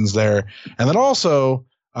comparisons there. And then also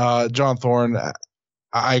John Thorne,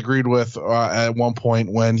 I agreed with at one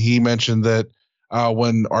point when he mentioned that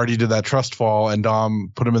when Artie did that trust fall and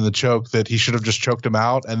Dom put him in the choke, that he should have just choked him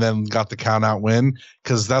out and then got the count out win,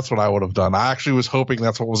 because that's what I would have done. I actually was hoping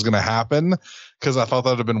that's what was going to happen, because I thought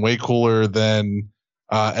that would have been way cooler than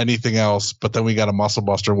anything else. But then we got a muscle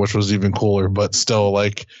buster, which was even cooler. But still,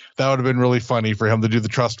 that would have been really funny for him to do the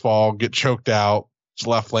trust fall, get choked out, just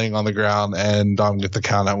left laying on the ground, and Dom get the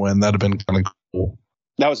count out win. That'd have been kind of cool.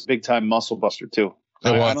 That was a big time muscle buster too.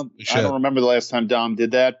 I don't remember the last time Dom did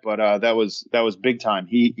that, but that was big time.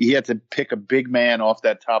 He had to pick a big man off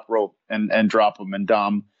that top rope and drop him, and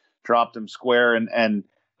Dom dropped him square. And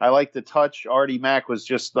I like the touch. Artie Mack was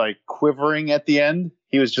just quivering at the end.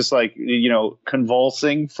 He was just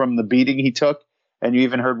convulsing from the beating he took. And you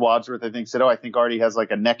even heard Wadsworth, I think, said, "Oh, I think Artie has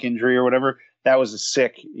a neck injury or whatever." That was a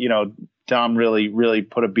sick. Dom really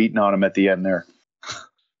put a beating on him at the end there.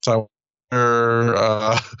 So.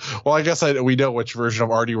 Well, I guess we know which version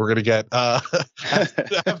of Artie we're going to get after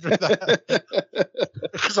that.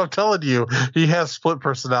 Because I'm telling you, he has split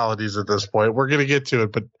personalities at this point. We're going to get to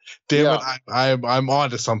it, but damn it, I'm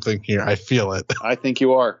on to something here. I feel it. I think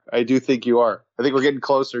you are. I do think you are. I think we're getting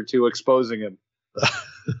closer to exposing him.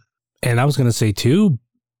 And I was going to say, too,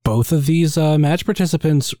 both of these match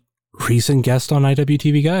participants, recent guests on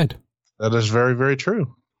IWTV Guide. That is very, very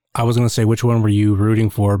true. I was going to say, which one were you rooting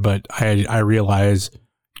for? But I realized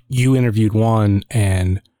you interviewed one,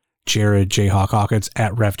 and Jared Jayhawk Hawkins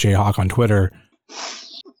at Ref Jayhawk on Twitter,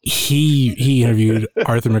 he interviewed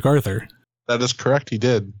Arthur MacArthur. That is correct. He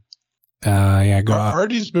did.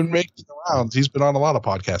 Artie's been making the rounds. He's been on a lot of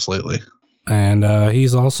podcasts lately. And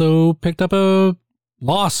he's also picked up a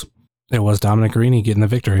loss. It was Dominic Garrini getting the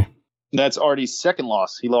victory. That's Artie's second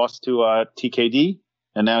loss. He lost to TKD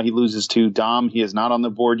And now he loses to Dom. He is not on the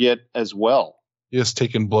board yet as well. He has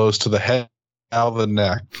taken blows to the head, out of the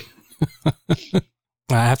neck.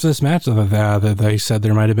 After this match, they said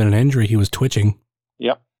there might have been an injury. He was twitching.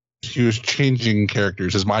 Yep. He was changing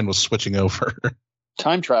characters. His mind was switching over.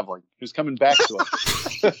 Time traveling. He was coming back to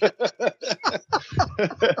us.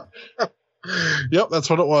 Yep, that's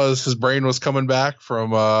what it was. His brain was coming back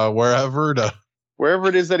from wherever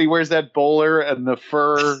it is that he wears that bowler and the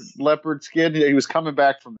fur leopard skin. He was coming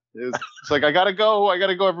back from it. It's like, I gotta go,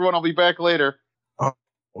 everyone. I'll be back later.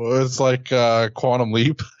 Well, it's like Quantum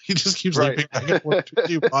Leap. He just keeps leaping back and forth to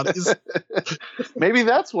two bodies. Maybe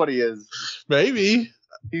that's what he is. Maybe.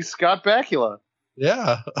 He's Scott Bakula.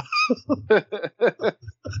 Yeah.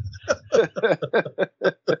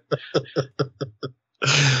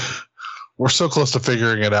 We're so close to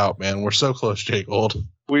figuring it out, man. We're so close, Jake Old.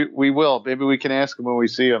 We will. Maybe we can ask him when we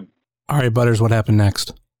see him. All right, Butters, what happened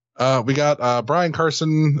next? We got Brian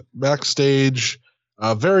Carson backstage,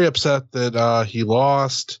 very upset that he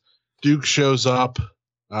lost. Duke shows up.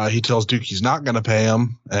 He tells Duke he's not going to pay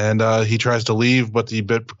him, and he tries to leave, but the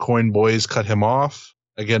Bitcoin boys cut him off.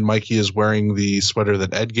 Again, Mikey is wearing the sweater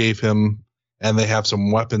that Ed gave him, and they have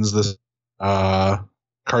some weapons. This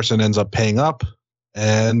Carson ends up paying up,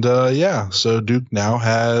 and so Duke now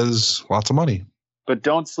has lots of money. But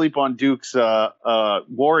don't sleep on Duke's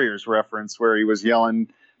Warriors reference where he was yelling,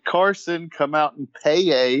 "Carson, come out and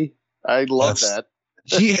pay!" I love that.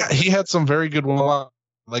 he had some very good one.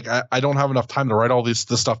 Like I don't have enough time to write all this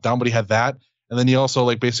stuff down, but he had that, and then he also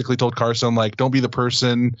like basically told Carson like, "Don't be the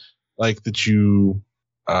person like that you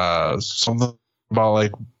something about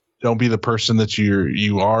like don't be the person that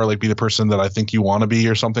you are, like be the person that I think you want to be,"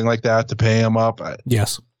 or something like that to pay him up.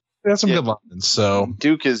 Yes. That's some good lines. So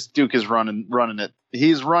Duke is running it.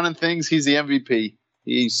 He's running things. He's the MVP.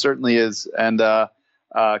 He certainly is. And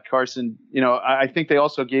Carson, I think they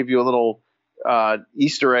also gave you a little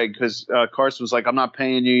Easter egg because Carson was like, "I'm not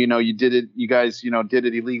paying you. You did it. You guys, did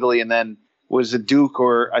it illegally." And then was it Duke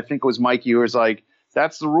or I think it was Mikey who was like,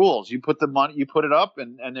 "That's the rules. You put the money, you put it up,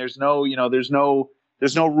 and there's no, there's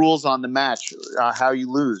no rules on the match how you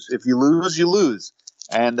lose. If you lose, you lose."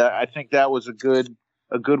 And I think that was a good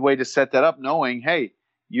way to set that up, knowing, hey,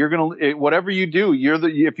 you're gonna whatever you do,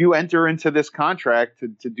 if you enter into this contract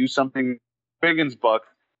to do something Biggins buck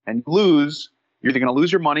and you lose, you're either gonna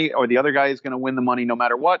lose your money or the other guy is gonna win the money no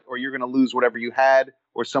matter what, or you're gonna lose whatever you had,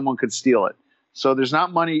 or someone could steal it. So there's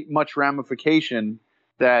not much ramification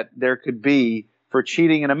that there could be for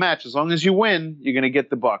cheating in a match. As long as you win, you're gonna get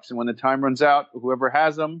the bucks, and when the time runs out, whoever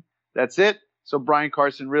has them, that's it. So Brian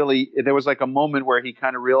Carson there was like a moment where he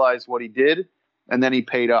kind of realized what he did, and then he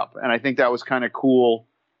paid up. And I think that was kind of cool,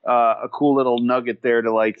 a cool little nugget there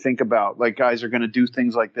to like think about. Like guys are going to do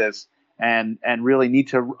things like this and really need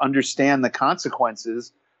to understand the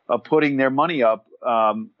consequences of putting their money up,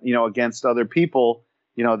 against other people.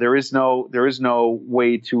 There is no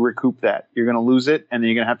way to recoup that. You're going to lose it, and then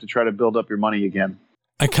you're going to have to try to build up your money again.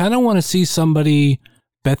 I kind of want to see somebody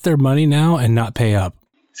bet their money now and not pay up.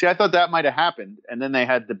 See, I thought that might have happened, and then they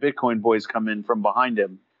had the Bitcoin boys come in from behind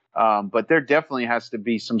him. But there definitely has to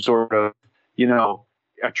be some sort of,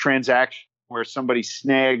 a transaction where somebody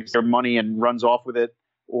snags their money and runs off with it,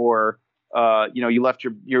 or you left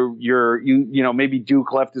maybe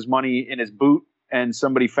Duke left his money in his boot and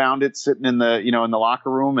somebody found it sitting in the in the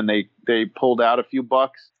locker room and they pulled out a few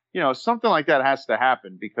bucks. Something like that has to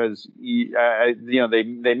happen because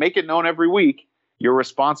they make it known every week you're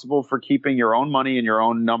responsible for keeping your own money and your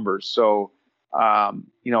own numbers. So.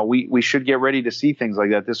 We should get ready to see things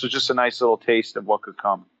like that. This was just a nice little taste of what could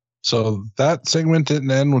come. So that segment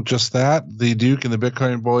didn't end with just that. The Duke and the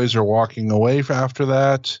Bitcoin boys are walking away after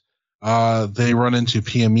that. They run into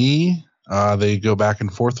PME. They go back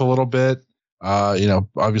and forth a little bit.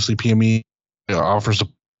 Obviously PME offers the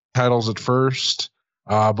titles at first,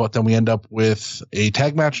 but then we end up with a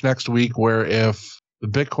tag match next week where if the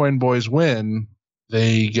Bitcoin boys win,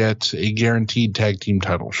 they get a guaranteed tag team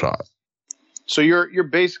title shot. So you're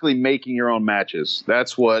basically making your own matches.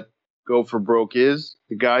 That's what Go for Broke is.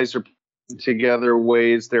 The guys are putting together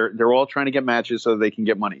ways. They're all trying to get matches so they can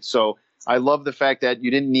get money. So I love the fact that you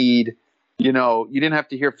didn't need, you didn't have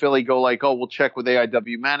to hear Philly go like, "Oh, we'll check with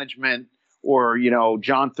AIW management," or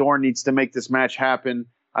John Thorne needs to make this match happen.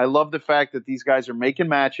 I love the fact that these guys are making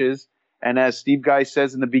matches, and as Steve Guy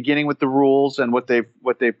says in the beginning with the rules and what they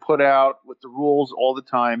put out with the rules all the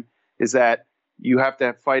time is that you have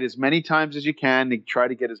to fight as many times as you can to try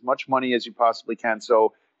to get as much money as you possibly can.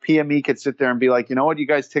 So PME could sit there and be like, "You know what, you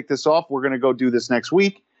guys tick this off. We're going to go do this next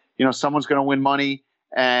week. Someone's going to win money.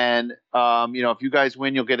 And, if you guys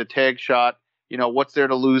win, you'll get a tag shot. what's there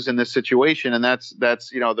to lose in this situation? And that's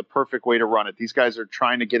the perfect way to run it. These guys are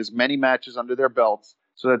trying to get as many matches under their belts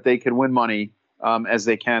so that they can win money as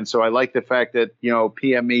they can. So I like the fact that,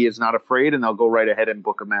 PME is not afraid and they'll go right ahead and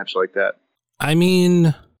book a match like that. I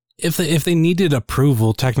mean, if they needed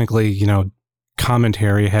approval, technically,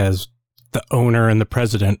 commentary has the owner and the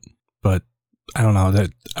president, but I don't know that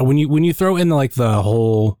when you throw in like the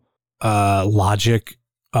whole logic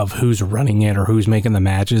of who's running it or who's making the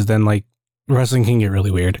matches, then like wrestling can get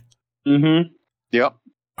really weird. Mm-hmm. Yep.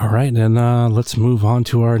 All right, and let's move on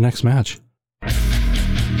to our next match.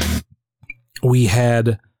 We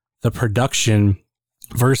had the Production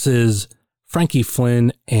versus Frankie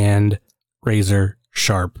Flynn and Razor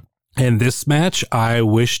Sharp. And this match, I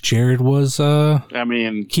wish Jared was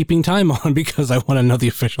keeping time on because I want to know the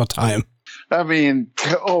official time.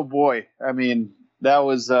 Oh boy. That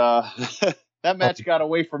was that match got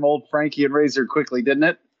away from old Frankie and Razor quickly, didn't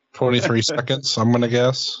it? 23 seconds, I'm going to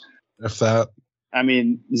guess, if that.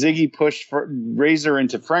 Ziggy pushed Razor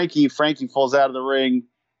into Frankie. Frankie falls out of the ring.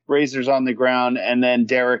 Razor's on the ground, and then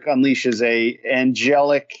Derek unleashes a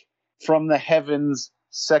angelic from the heavens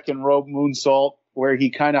second rope moonsault where he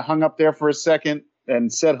kind of hung up there for a second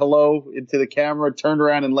and said hello into the camera, turned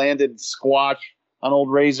around and landed squash on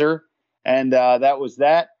old Razor. And that was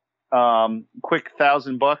that. Quick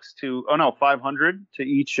 $1,000 $500 to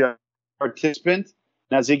each participant.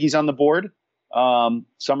 Now Ziggy's on the board.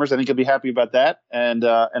 Summers, I think he'll be happy about that. And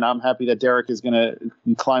I'm happy that Derek is going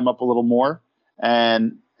to climb up a little more.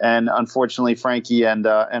 And unfortunately, Frankie and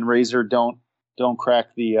Razor don't crack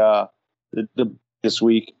the this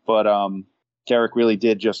week. But Derek really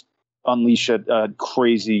did just unleash a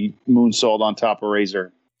crazy moonsault on top of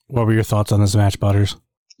Razor. What were your thoughts on this match, Butters?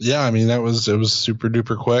 Yeah, it was super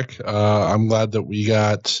duper quick. I'm glad that we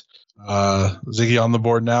got Ziggy on the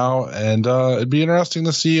board now, and it'd be interesting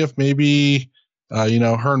to see if maybe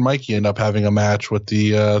her and Mikey end up having a match with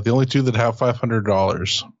the only two that have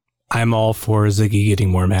 $500. I'm all for Ziggy getting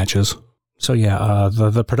more matches. So yeah,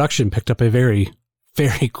 the Production picked up a very,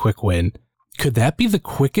 very quick win. Could that be the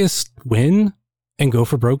quickest win and go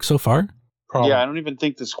for broke so far? Probably. Yeah, I don't even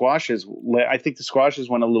think the squashes. I think the squashes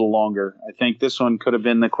went a little longer. I think this one could have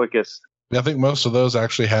been the quickest. I think most of those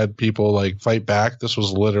actually had people like fight back. This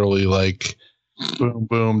was literally like boom,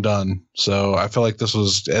 boom, done. So I feel like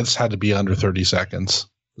it's had to be under 30 seconds.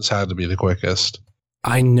 This had to be the quickest.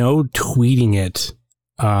 I know tweeting it.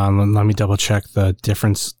 Let me double check the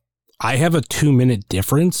difference. I have a 2-minute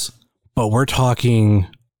difference, but we're talking,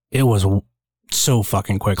 it was so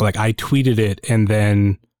fucking quick. Like I tweeted it and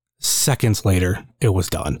then seconds later it was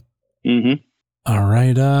done. Mm-hmm. All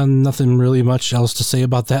right. Nothing really much else to say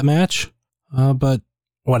about that match. But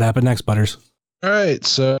what happened next, Butters? All right.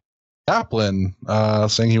 So Kaplan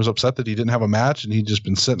saying he was upset that he didn't have a match and he'd just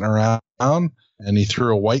been sitting around, and he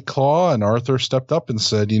threw a White Claw, and Arthur stepped up and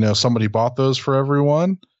said, somebody bought those for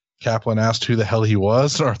everyone. Kaplan asked who the hell he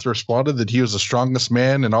was, and Arthur responded that he was the strongest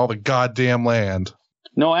man in all the goddamn land.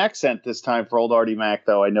 No accent this time for old Artie Mack,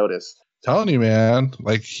 though, I noticed. Telling you, man,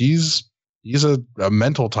 like he's a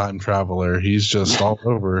mental time traveler. He's just all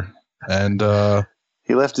over. And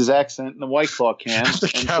he left his accent in the White Claw can.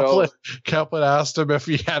 Kaplan asked him if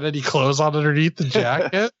he had any clothes on underneath the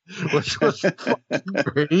jacket, which was fucking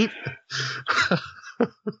great.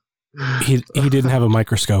 He didn't have a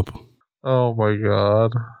microscope. Oh my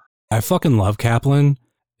god. I fucking love Kaplan,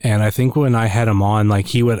 and I think when I had him on, like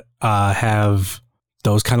he would have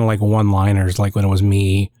those kind of like one-liners, like when it was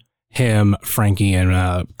me, him, Frankie,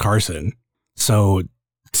 and Carson. So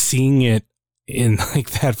seeing it in like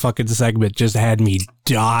that fucking segment just had me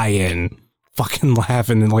dying, fucking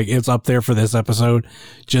laughing, and like it's up there for this episode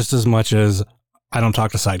just as much as I don't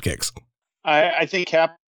talk to sidekicks. I think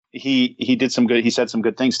Cap he did some good. He said some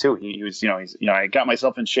good things too. He was I got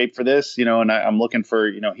myself in shape for this, and I'm looking for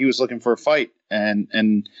he was looking for a fight,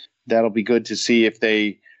 and that'll be good to see if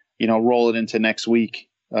they roll it into next week.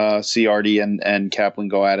 See Artie and Kaplan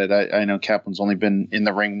go at it. I know Kaplan's only been in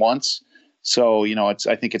the ring once. So,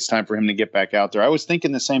 I think it's time for him to get back out there. I was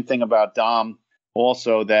thinking the same thing about Dom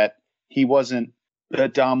also, that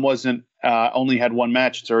Dom wasn't only had one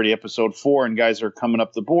match. It's already episode 4 and guys are coming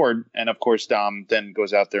up the board. And of course, Dom then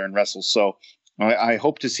goes out there and wrestles. So I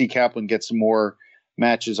hope to see Kaplan get some more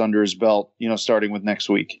matches under his belt, starting with next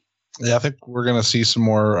week. Yeah, I think we're going to see some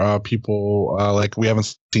more people like we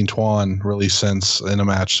haven't seen Twan really since in a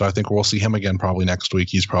match. So I think we'll see him again probably next week.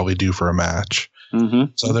 He's probably due for a match.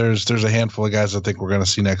 Mm-hmm. So there's a handful of guys I think we're going to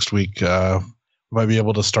see next week. We might be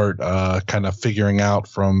able to start kind of figuring out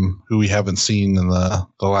from who we haven't seen in the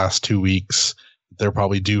last 2 weeks. They're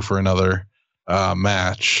probably due for another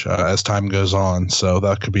match as time goes on. So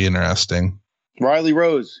that could be interesting. Riley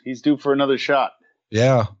Rose, he's due for another shot.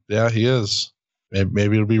 Yeah, he is.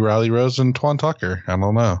 Maybe it'll be Riley Rose and Twan Tucker. I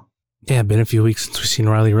don't know. Yeah, been a few weeks since we've seen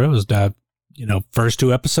Riley Rose. First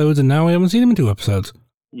 2 episodes, and now we haven't seen him in 2 episodes.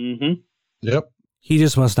 Mm-hmm. Yep. He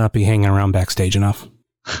just must not be hanging around backstage enough.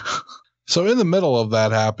 So in the middle of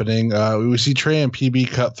that happening, we see Trey and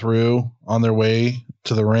PB cut through on their way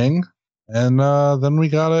to the ring, and then we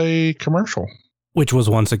got a commercial. Which was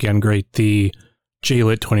once again great, the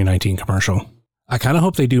J-Lit 2019 commercial. I kind of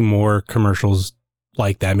hope they do more commercials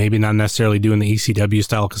like that. Maybe not necessarily doing the ECW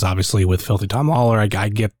style, because obviously with Filthy Tom Lawler, I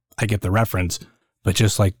get the reference. But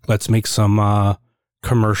just like, let's make some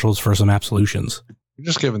commercials for some Absolutions. You're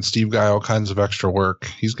just giving Steve Guy all kinds of extra work.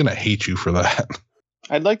 He's going to hate you for that.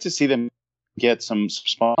 I'd like to see them get some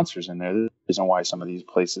sponsors in there. There's a reason why some of these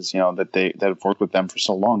places, that have worked with them for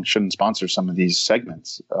so long shouldn't sponsor some of these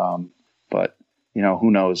segments. But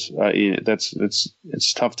who knows?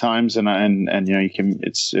 It's tough times, and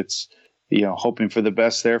it's hoping for the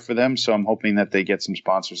best there for them. So I'm hoping that they get some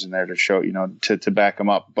sponsors in there to show, to back them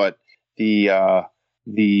up. But the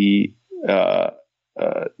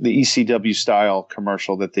ECW style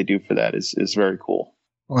commercial that they do for that is very cool.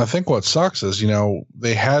 Well, I think what sucks is,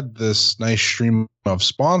 they had this nice stream of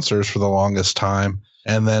sponsors for the longest time.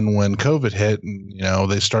 And then when COVID hit and,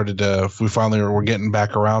 they started we finally were getting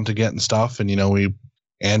back around to getting stuff. And,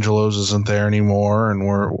 Angelo's isn't there anymore. And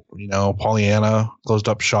we're, Pollyanna closed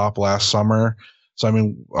up shop last summer. So, I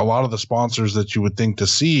mean, a lot of the sponsors that you would think to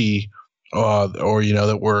see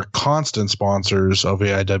that were constant sponsors of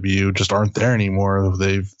AIW just aren't there anymore.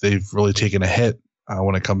 They've really taken a hit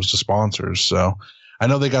when it comes to sponsors. So I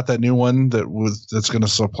know they got that new one that's going to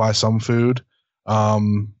supply some food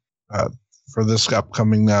for this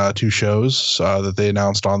upcoming 2 shows that they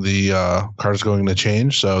announced on the card is going to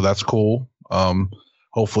change. So that's cool.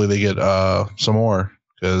 Hopefully they get some more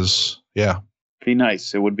because, yeah. Be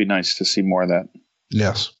nice. It would be nice to see more of that.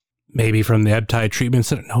 Yes. Maybe from the Ebb Tide Treatment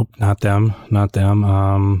Center. Nope, not them.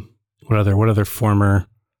 What other former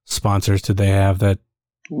sponsors did they have that?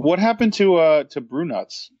 What happened to Brew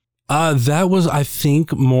Nuts? That was, I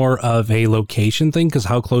think, more of a location thing because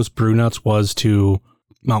how close Brew Nuts was to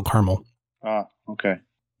Mount Carmel. Okay.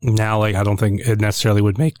 Now, I don't think it necessarily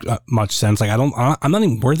would make much sense. I'm not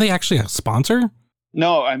even, were they actually a sponsor?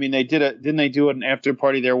 No, I mean, didn't they do an after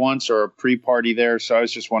party there once or a pre-party there? So I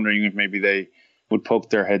was just wondering if maybe they would poke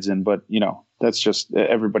their heads in, but that's just,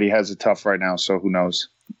 everybody has it tough right now. So who knows?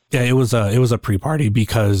 Yeah, it was a pre-party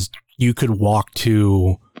because you could walk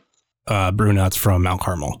to Brew Nuts from Mount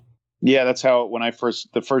Carmel. Yeah, that's how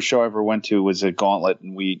the first show I ever went to was at Gauntlet,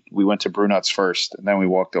 and we went to Brew Nuts first, and then we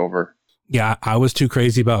walked over. Yeah, I was too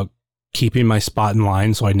crazy about keeping my spot in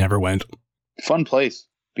line, so I never went. Fun place.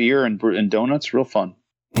 Beer and donuts, real fun.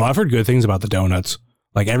 Well, I've heard good things about the donuts.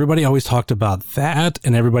 Everybody always talked about that,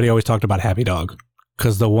 and everybody always talked about Happy Dog.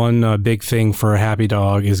 Because the one big thing for a Happy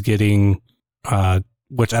Dog is getting,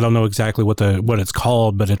 which I don't know exactly what it's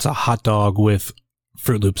called, but it's a hot dog with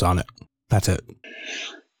Fruit Loops on it. That's it.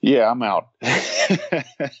 Yeah, I'm out.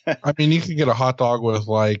 I mean, you could get a hot dog with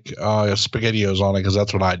SpaghettiOs on it because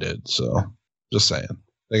that's what I did. So, just saying,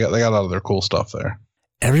 they got a lot of their cool stuff there.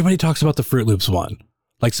 Everybody talks about the Fruit Loops one.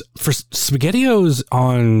 For SpaghettiOs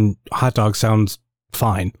on hot dog sounds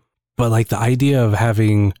fine, but the idea of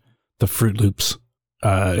having the Fruit Loops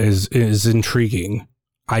is intriguing.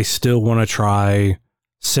 I still want to try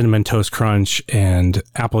Cinnamon Toast Crunch and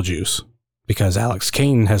apple juice. Because Alex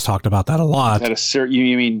Kane has talked about that a lot. Is that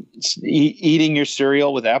you mean eating your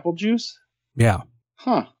cereal with apple juice? Yeah.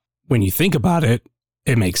 Huh. When you think about it,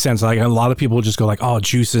 it makes sense. A lot of people just go oh,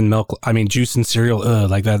 juice and milk. I mean, juice and cereal,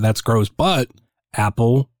 that's gross. But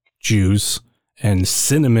apple juice and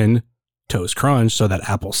cinnamon Toast Crunch, so that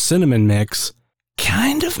apple cinnamon mix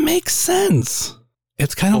kind of makes sense.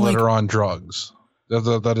 It's kind of that are on drugs.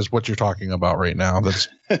 That is what you're talking about right now. That's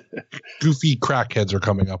goofy crackheads are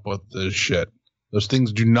coming up with this shit. Those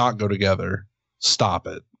things do not go together. Stop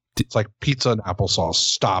it. It's like pizza and applesauce.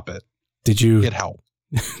 Stop it. Did you get help?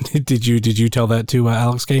 Did you tell that to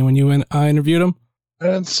Alex Kane when you interviewed him? I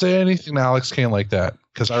didn't say anything to Alex Kane like that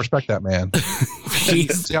because I respect that man. See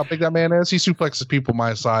how big that man is? He suplexes people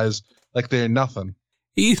my size like they're nothing.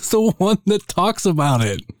 He's the one that talks about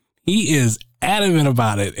it. He is adamant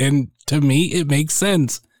about it, and to me, it makes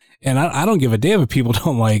sense. And I don't give a damn if people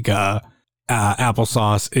don't like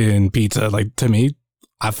applesauce in pizza. To me,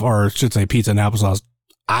 or I should say pizza and applesauce.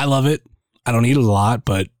 I love it. I don't eat it a lot,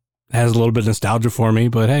 but it has a little bit of nostalgia for me.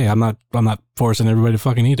 But hey, I'm not forcing everybody to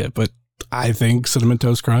fucking eat it. But I think Cinnamon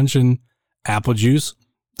Toast Crunch and apple juice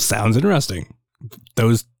sounds interesting.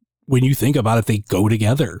 Those, when you think about it, they go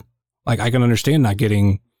together. I can understand not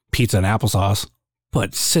getting pizza and applesauce,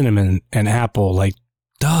 but cinnamon and apple, like,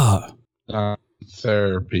 duh.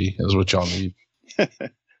 Therapy is what y'all need.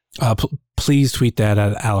 Please tweet that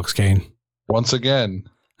at Alex Kane. Once again,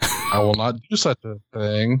 I will not do such a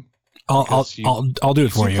thing. I'll do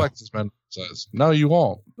it for you. Says, no, you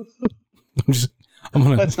won't. I'm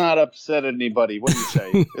gonna. Let's not upset anybody. What do you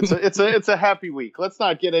say? It's a happy week. Let's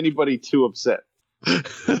not get anybody too upset.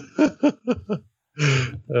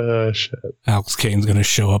 Shit. Alex Kane's gonna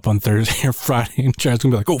show up on Thursday or Friday, and Chad's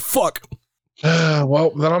gonna be like, "Oh fuck."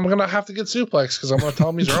 Well, then I'm gonna have to get suplex because I'm gonna tell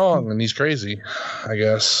him he's wrong and he's crazy. I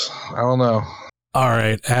guess I don't know. All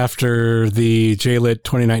right. After the JLit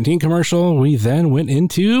 2019 commercial, we then went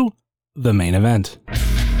into the main event.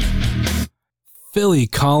 Philly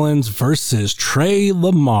Collins versus Trey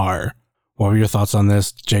Lamar. What were your thoughts on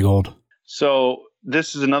this, Jay Gold? So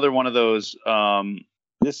this is another one of those.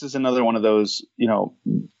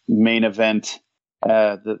 Main event.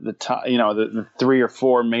 The 3 or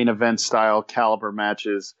 4 main event style caliber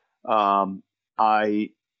matches. I'm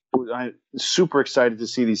super excited to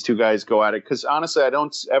see these two guys go at it because honestly, I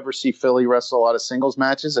don't ever see Philly wrestle a lot of singles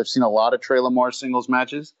matches. I've seen a lot of Trey Lamar singles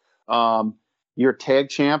matches. Your tag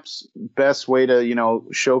champs, best way to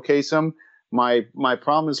showcase them. My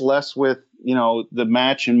problem is less with the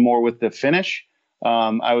match and more with the finish.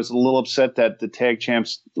 I was a little upset that the tag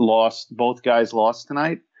champs lost. Both guys lost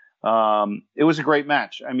tonight. It was a great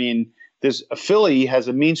match. I mean, Philly has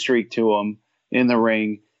a mean streak to him in the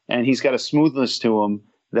ring, and he's got a smoothness to him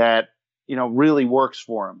that really works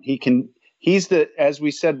for him. He's as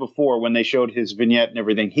we said before when they showed his vignette and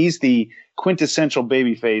everything, he's the quintessential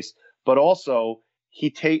babyface, but also he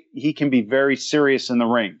can be very serious in the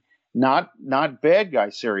ring. Not bad guy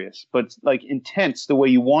serious, but like intense the way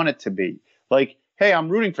you want it to be. Like, hey, I'm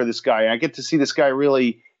rooting for this guy. I get to see this guy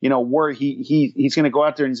really, where he's going to go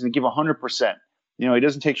out there and he's going to give 100%. He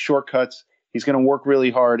doesn't take shortcuts. He's going to work really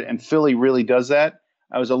hard, and Philly really does that.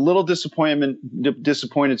 I was a little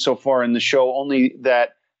disappointed so far in the show, only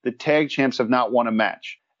that the tag champs have not won a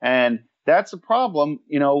match. And that's a problem.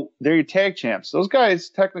 They're your tag champs. Those guys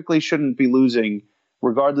technically shouldn't be losing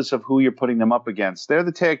regardless of who you're putting them up against. They're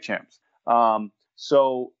the tag champs.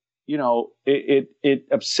 It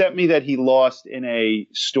upset me that he lost in a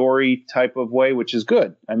story type of way, which is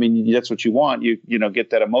good. I mean, that's what you want. You get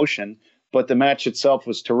that emotion. But the match itself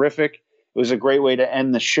was terrific. It was a great way to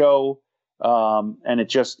end the show. And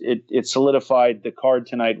it solidified the card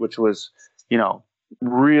tonight, which was,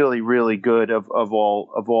 really, really good of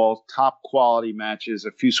all top quality matches,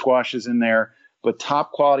 a few squashes in there, but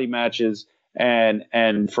top quality matches.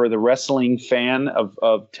 And for the wrestling fan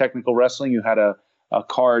of technical wrestling, you had a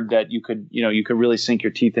card that you could really sink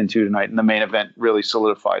your teeth into tonight, and the main event really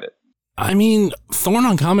solidified it. I mean, Thorne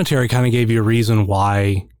on commentary kind of gave you a reason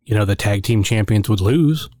why, the tag team champions would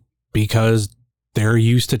lose, because they're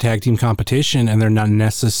used to tag team competition and they're not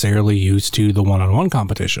necessarily used to the one-on-one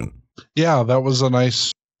competition. Yeah, that was a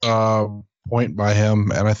nice point by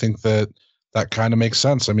him. And I think that kind of makes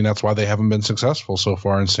sense. I mean, that's why they haven't been successful so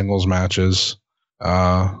far in singles matches.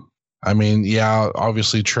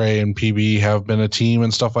 Obviously Trey and PB have been a team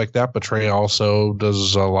and stuff like that, but Trey also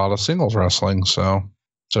does a lot of singles wrestling. So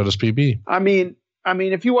does PB. I mean,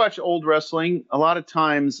 if you watch old wrestling, a lot of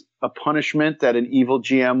times a punishment that an evil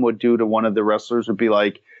GM would do to one of the wrestlers would be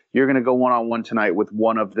like, you're going to go one-on-one tonight with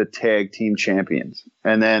one of the tag team champions.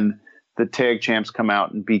 And then the tag champs come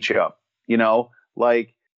out and beat you up.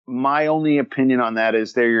 My only opinion on that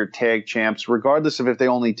is they're your tag champs, regardless of if they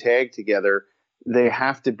only tag together. They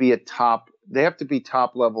have to be top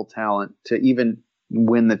level talent to even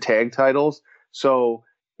win the tag titles. So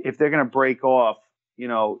if they're going to break off,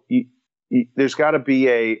 there's got to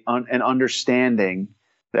be an understanding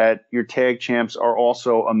that your tag champs are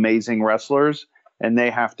also amazing wrestlers and they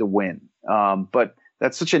have to win. But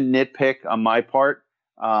that's such a nitpick on my part.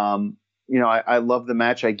 I love the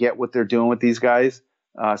match. I get what they're doing with these guys.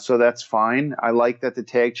 So that's fine. I like that the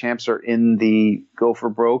tag champs are in the go for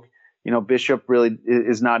broke. Bishop really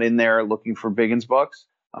is not in there looking for Biggins bucks.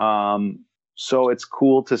 So it's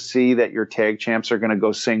cool to see that your tag champs are going to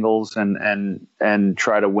go singles and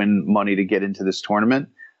try to win money to get into this tournament.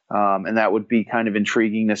 And that would be kind of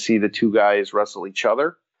intriguing to see the two guys wrestle each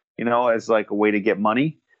other, as like a way to get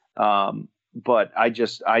money. But I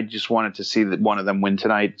just wanted to see that one of them win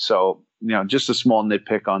tonight. So, just a small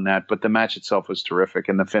nitpick on that, but the match itself was terrific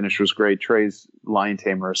and the finish was great. Trey's Lion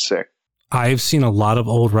Tamer is sick. I've seen a lot of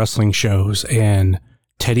old wrestling shows, and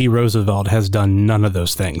Teddy Roosevelt has done none of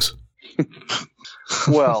those things.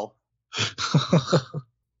 Well,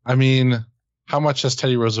 I mean, how much has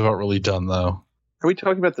Teddy Roosevelt really done, though? Are we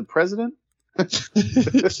talking about the president?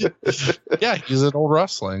 Yeah, he's in old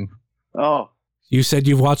wrestling. Oh, You said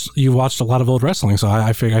you've watched a lot of old wrestling, so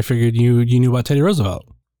I figured you knew about Teddy Roosevelt.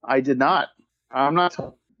 I did not. I'm not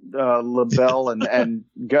LaBelle and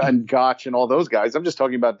Gotch and all those guys. I'm just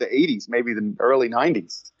talking about the 80s, maybe the early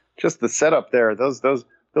 90s. Just the setup there.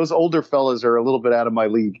 Those older fellas are a little bit out of my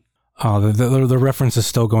league. Oh, the reference is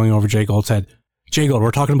still going over Jay Gold's head. Jay Gold,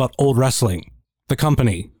 we're talking about old wrestling, the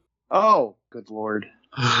company. Oh, good Lord.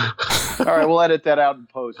 All right, we'll edit that out in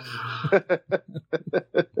post.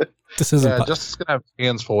 This isn't. Yeah, Justin's gonna have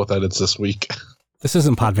hands full with edits this week. This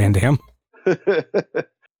isn't Pod Van Dam.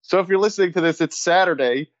 So if you're listening to this, it's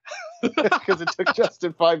Saturday because it took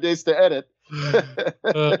Justin 5 days to edit.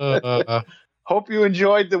 Hope you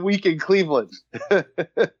enjoyed the week in Cleveland.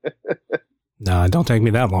 No, don't take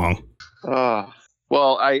me that long.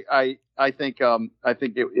 Well, I think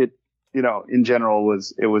it in general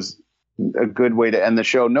was a good way to end the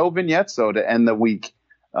show. No vignettes though to end the week.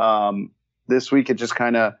 This week it just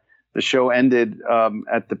kind of the show ended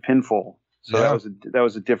at the pinfall. So Yeah. that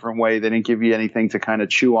was a different way. They didn't give you anything to kind of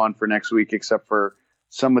chew on for next week, except for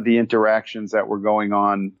some of the interactions that were going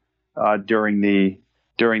on during the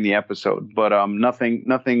episode. But nothing.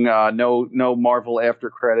 No Marvel after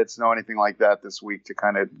credits, no anything like that this week to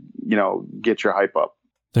kind of get your hype up.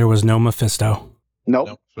 There was no Mephisto.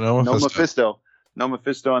 Nope. No No Mephisto.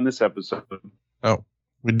 Mephisto on this episode. Oh,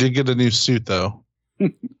 we did get a new suit though.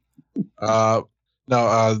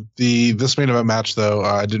 This main event match though,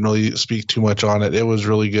 I didn't really speak too much on it. It was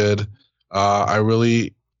really good. The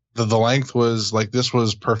length was like, this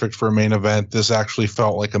was perfect for a main event. This actually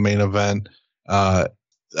felt like a main event.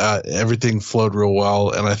 Everything flowed real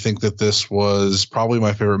well, and I think that this was probably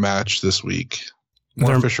my favorite match this week.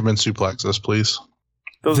 More fisherman suplexes, please.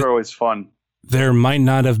 Those are always fun. There might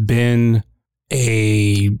not have been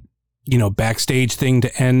a backstage thing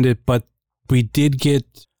to end it, but we did get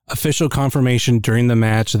official confirmation during the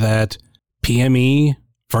match that PME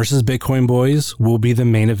versus Bitcoin Boys will be the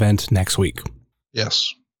main event next week.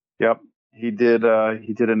 Yes. Yep. He did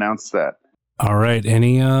announce that. All right.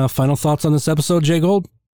 Any final thoughts on this episode, Jay Gold?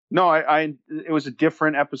 No, it was a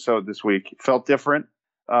different episode this week. It felt different.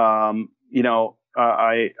 I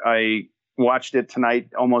watched it tonight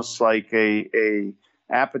almost like a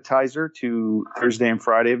appetizer to Thursday and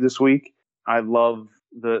Friday of this week. I love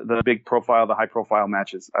the big profile, the high profile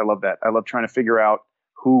matches. I love that. I love trying to figure out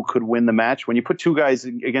who could win the match. When you put two guys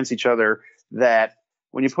against each other,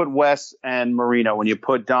 when you put Wes and Marino, when you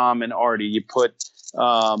put Dom and Artie, you put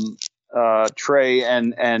Trey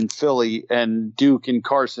and Philly and Duke and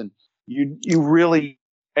Carson, you really,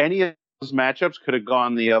 any of those matchups could have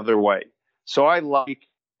gone the other way. So I like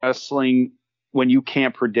wrestling when you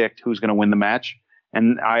can't predict who's going to win the match.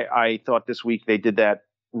 And I thought this week they did that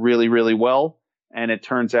really, really well. And it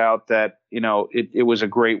turns out that, it was a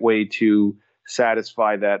great way to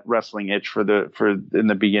satisfy that wrestling itch for in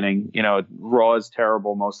the beginning. Raw is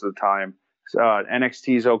terrible most of the time.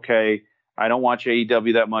 NXT is okay. I don't watch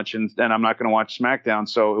AEW that much, and I'm not going to watch SmackDown.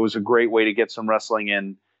 So it was a great way to get some wrestling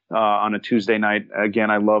in on a Tuesday night.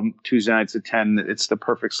 Again, I love Tuesday nights at 10. It's the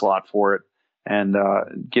perfect slot for it, and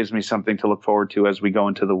gives me something to look forward to as we go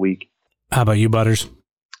into the week. How about you, Butters?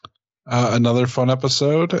 Another fun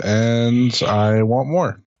episode, and I want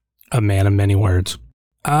more. A man of many words.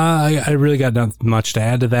 I really got not much to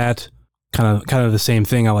add to that. Kind of the same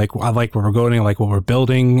thing. I like where we're going. I like what we're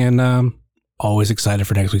building, and always excited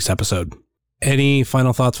for next week's episode. Any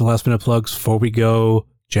final thoughts or last minute plugs before we go,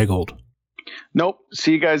 Jay Gold? Nope.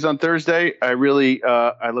 See you guys on Thursday. I really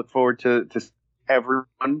I look forward to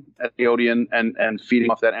everyone at the Odeon and feeding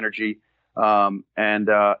off that energy.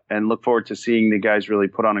 And look forward to seeing the guys really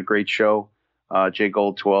put on a great show. Jay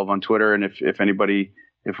Gold 12 on Twitter. And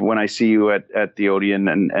if when I see you at the Odeon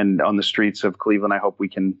and on the streets of Cleveland, I hope we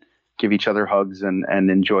can give each other hugs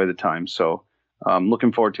and enjoy the time. So,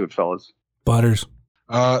 looking forward to it, fellas. Butters.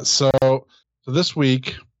 So this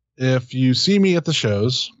week, if you see me at the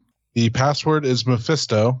shows, the password is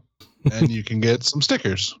Mephisto, and you can get some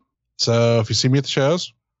stickers. So if you see me at the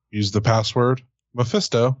shows, use the password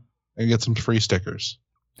Mephisto and get some free stickers.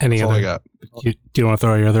 Any That's other? all I got. Do you want to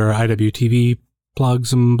throw your other IWTV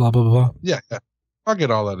plugs and blah blah blah? Yeah. I'll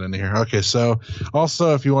get all that in here. Okay, so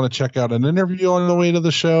also if you want to check out an interview on the way to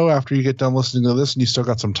the show after you get done listening to this and you still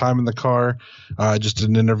got some time in the car, I just did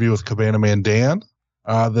an interview with Cabana Man Dan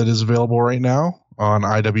that is available right now on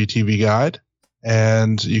IWTV Guide.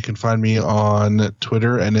 And you can find me on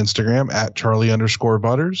Twitter and Instagram at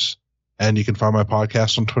Charlie_Butters. And you can find my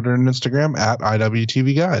podcast on Twitter and Instagram at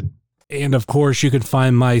IWTV Guide. And of course, you can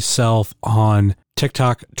find myself on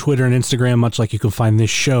TikTok, Twitter, and Instagram, much like you can find this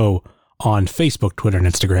show on Facebook, Twitter, and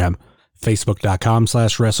Instagram.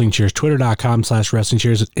 Facebook.com/Wrestling Cheers, Twitter.com/Wrestling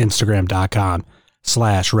Cheers,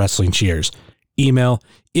 Instagram.com/Wrestling Cheers. Email,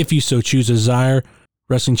 if you so choose desire,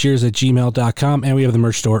 WrestlingCheers@gmail.com, and we have the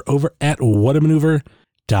merch store over at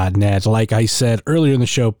whatamaneuver.net. Like I said earlier in the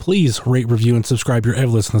show, please rate, review, and subscribe your ever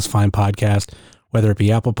listen to this fine podcast, whether it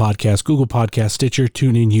be Apple Podcasts, Google Podcasts, Stitcher,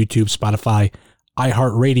 TuneIn, YouTube, Spotify,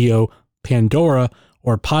 iHeartRadio, Pandora,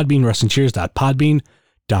 or Podbean,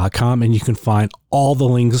 WrestlingCheers.podbean.com, and you can find all the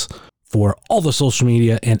links for all the social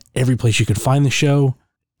media and every place you can find the show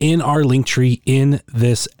in our link tree in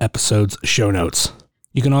this episode's show notes.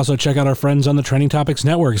 You can also check out our friends on the Trending Topics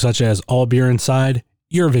Network, such as All Beer Inside,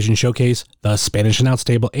 Eurovision Showcase, The Spanish Announce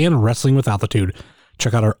Table, and Wrestling with Altitude.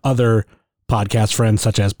 Check out our other podcast friends,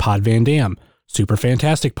 such as Pod Van Dam, Super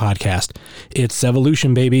Fantastic Podcast, It's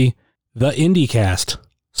Evolution, Baby, The IndieCast,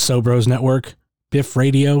 Sobros Network, Biff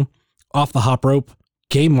Radio, Off the Hop Rope,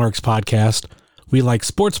 GameWorks Podcast, We Like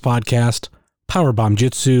Sports Podcast, Powerbomb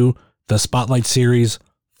Jitsu, The Spotlight Series,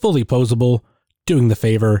 Fully Posable, Doing the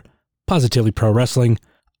Favor, Positively Pro Wrestling,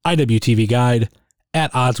 IWTV Guide,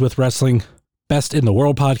 At Odds with Wrestling, Best in the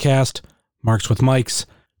World Podcast, Marks with Mikes,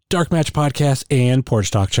 Dark Match Podcast, and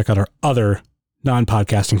Porch Talk. Check out our other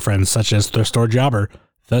non-podcasting friends such as The Store Jobber,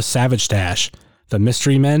 The Savage Stash, The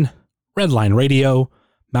Mystery Men, Redline Radio,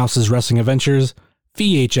 Mouse's Wrestling Adventures,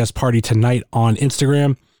 VHS Party Tonight on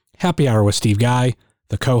Instagram, Happy Hour with Steve Guy,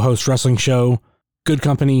 The Co-Host Wrestling Show, Good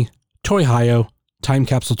Company, Toy Hio, Time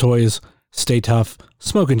Capsule Toys, Stay Tough,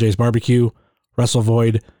 Smokin' Jay's Barbecue, Wrestle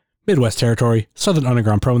Void, Midwest Territory, Southern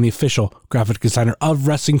Underground Pro, and the official graphic designer of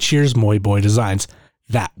Wrestling Cheers, Moy Boy Designs.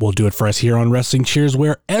 That will do it for us here on Wrestling Cheers,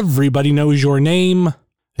 where everybody knows your name,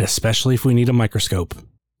 especially if we need a microscope.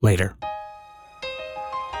 Later.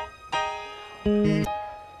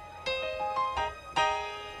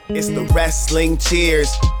 It's the Wrestling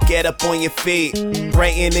Cheers. Get up on your feet,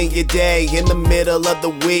 brightening your day in the middle of the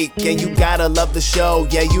week. And you gotta love the show.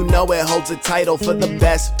 Yeah, you know it holds a title for the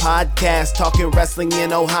best podcast talking wrestling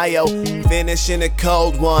in Ohio. Finishing a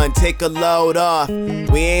cold one, take a load off.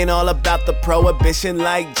 We ain't all about the prohibition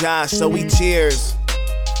like Josh, so we cheers.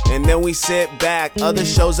 And then we sit back. Other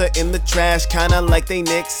shows are in the trash, kinda like they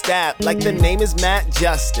Nick Stapp. Like the name is Matt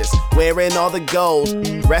Justice, wearing all the gold.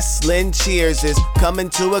 Wrestling Cheers is coming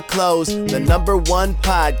to a close. The #1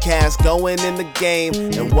 podcast going in the game.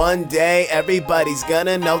 And one day everybody's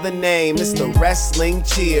gonna know the name. It's the Wrestling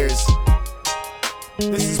Cheers.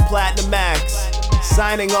 This is Platinum Max,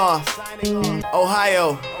 signing off.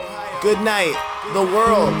 Ohio, good night. The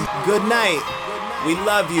world, good night. We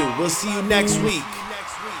love you. We'll see you next week.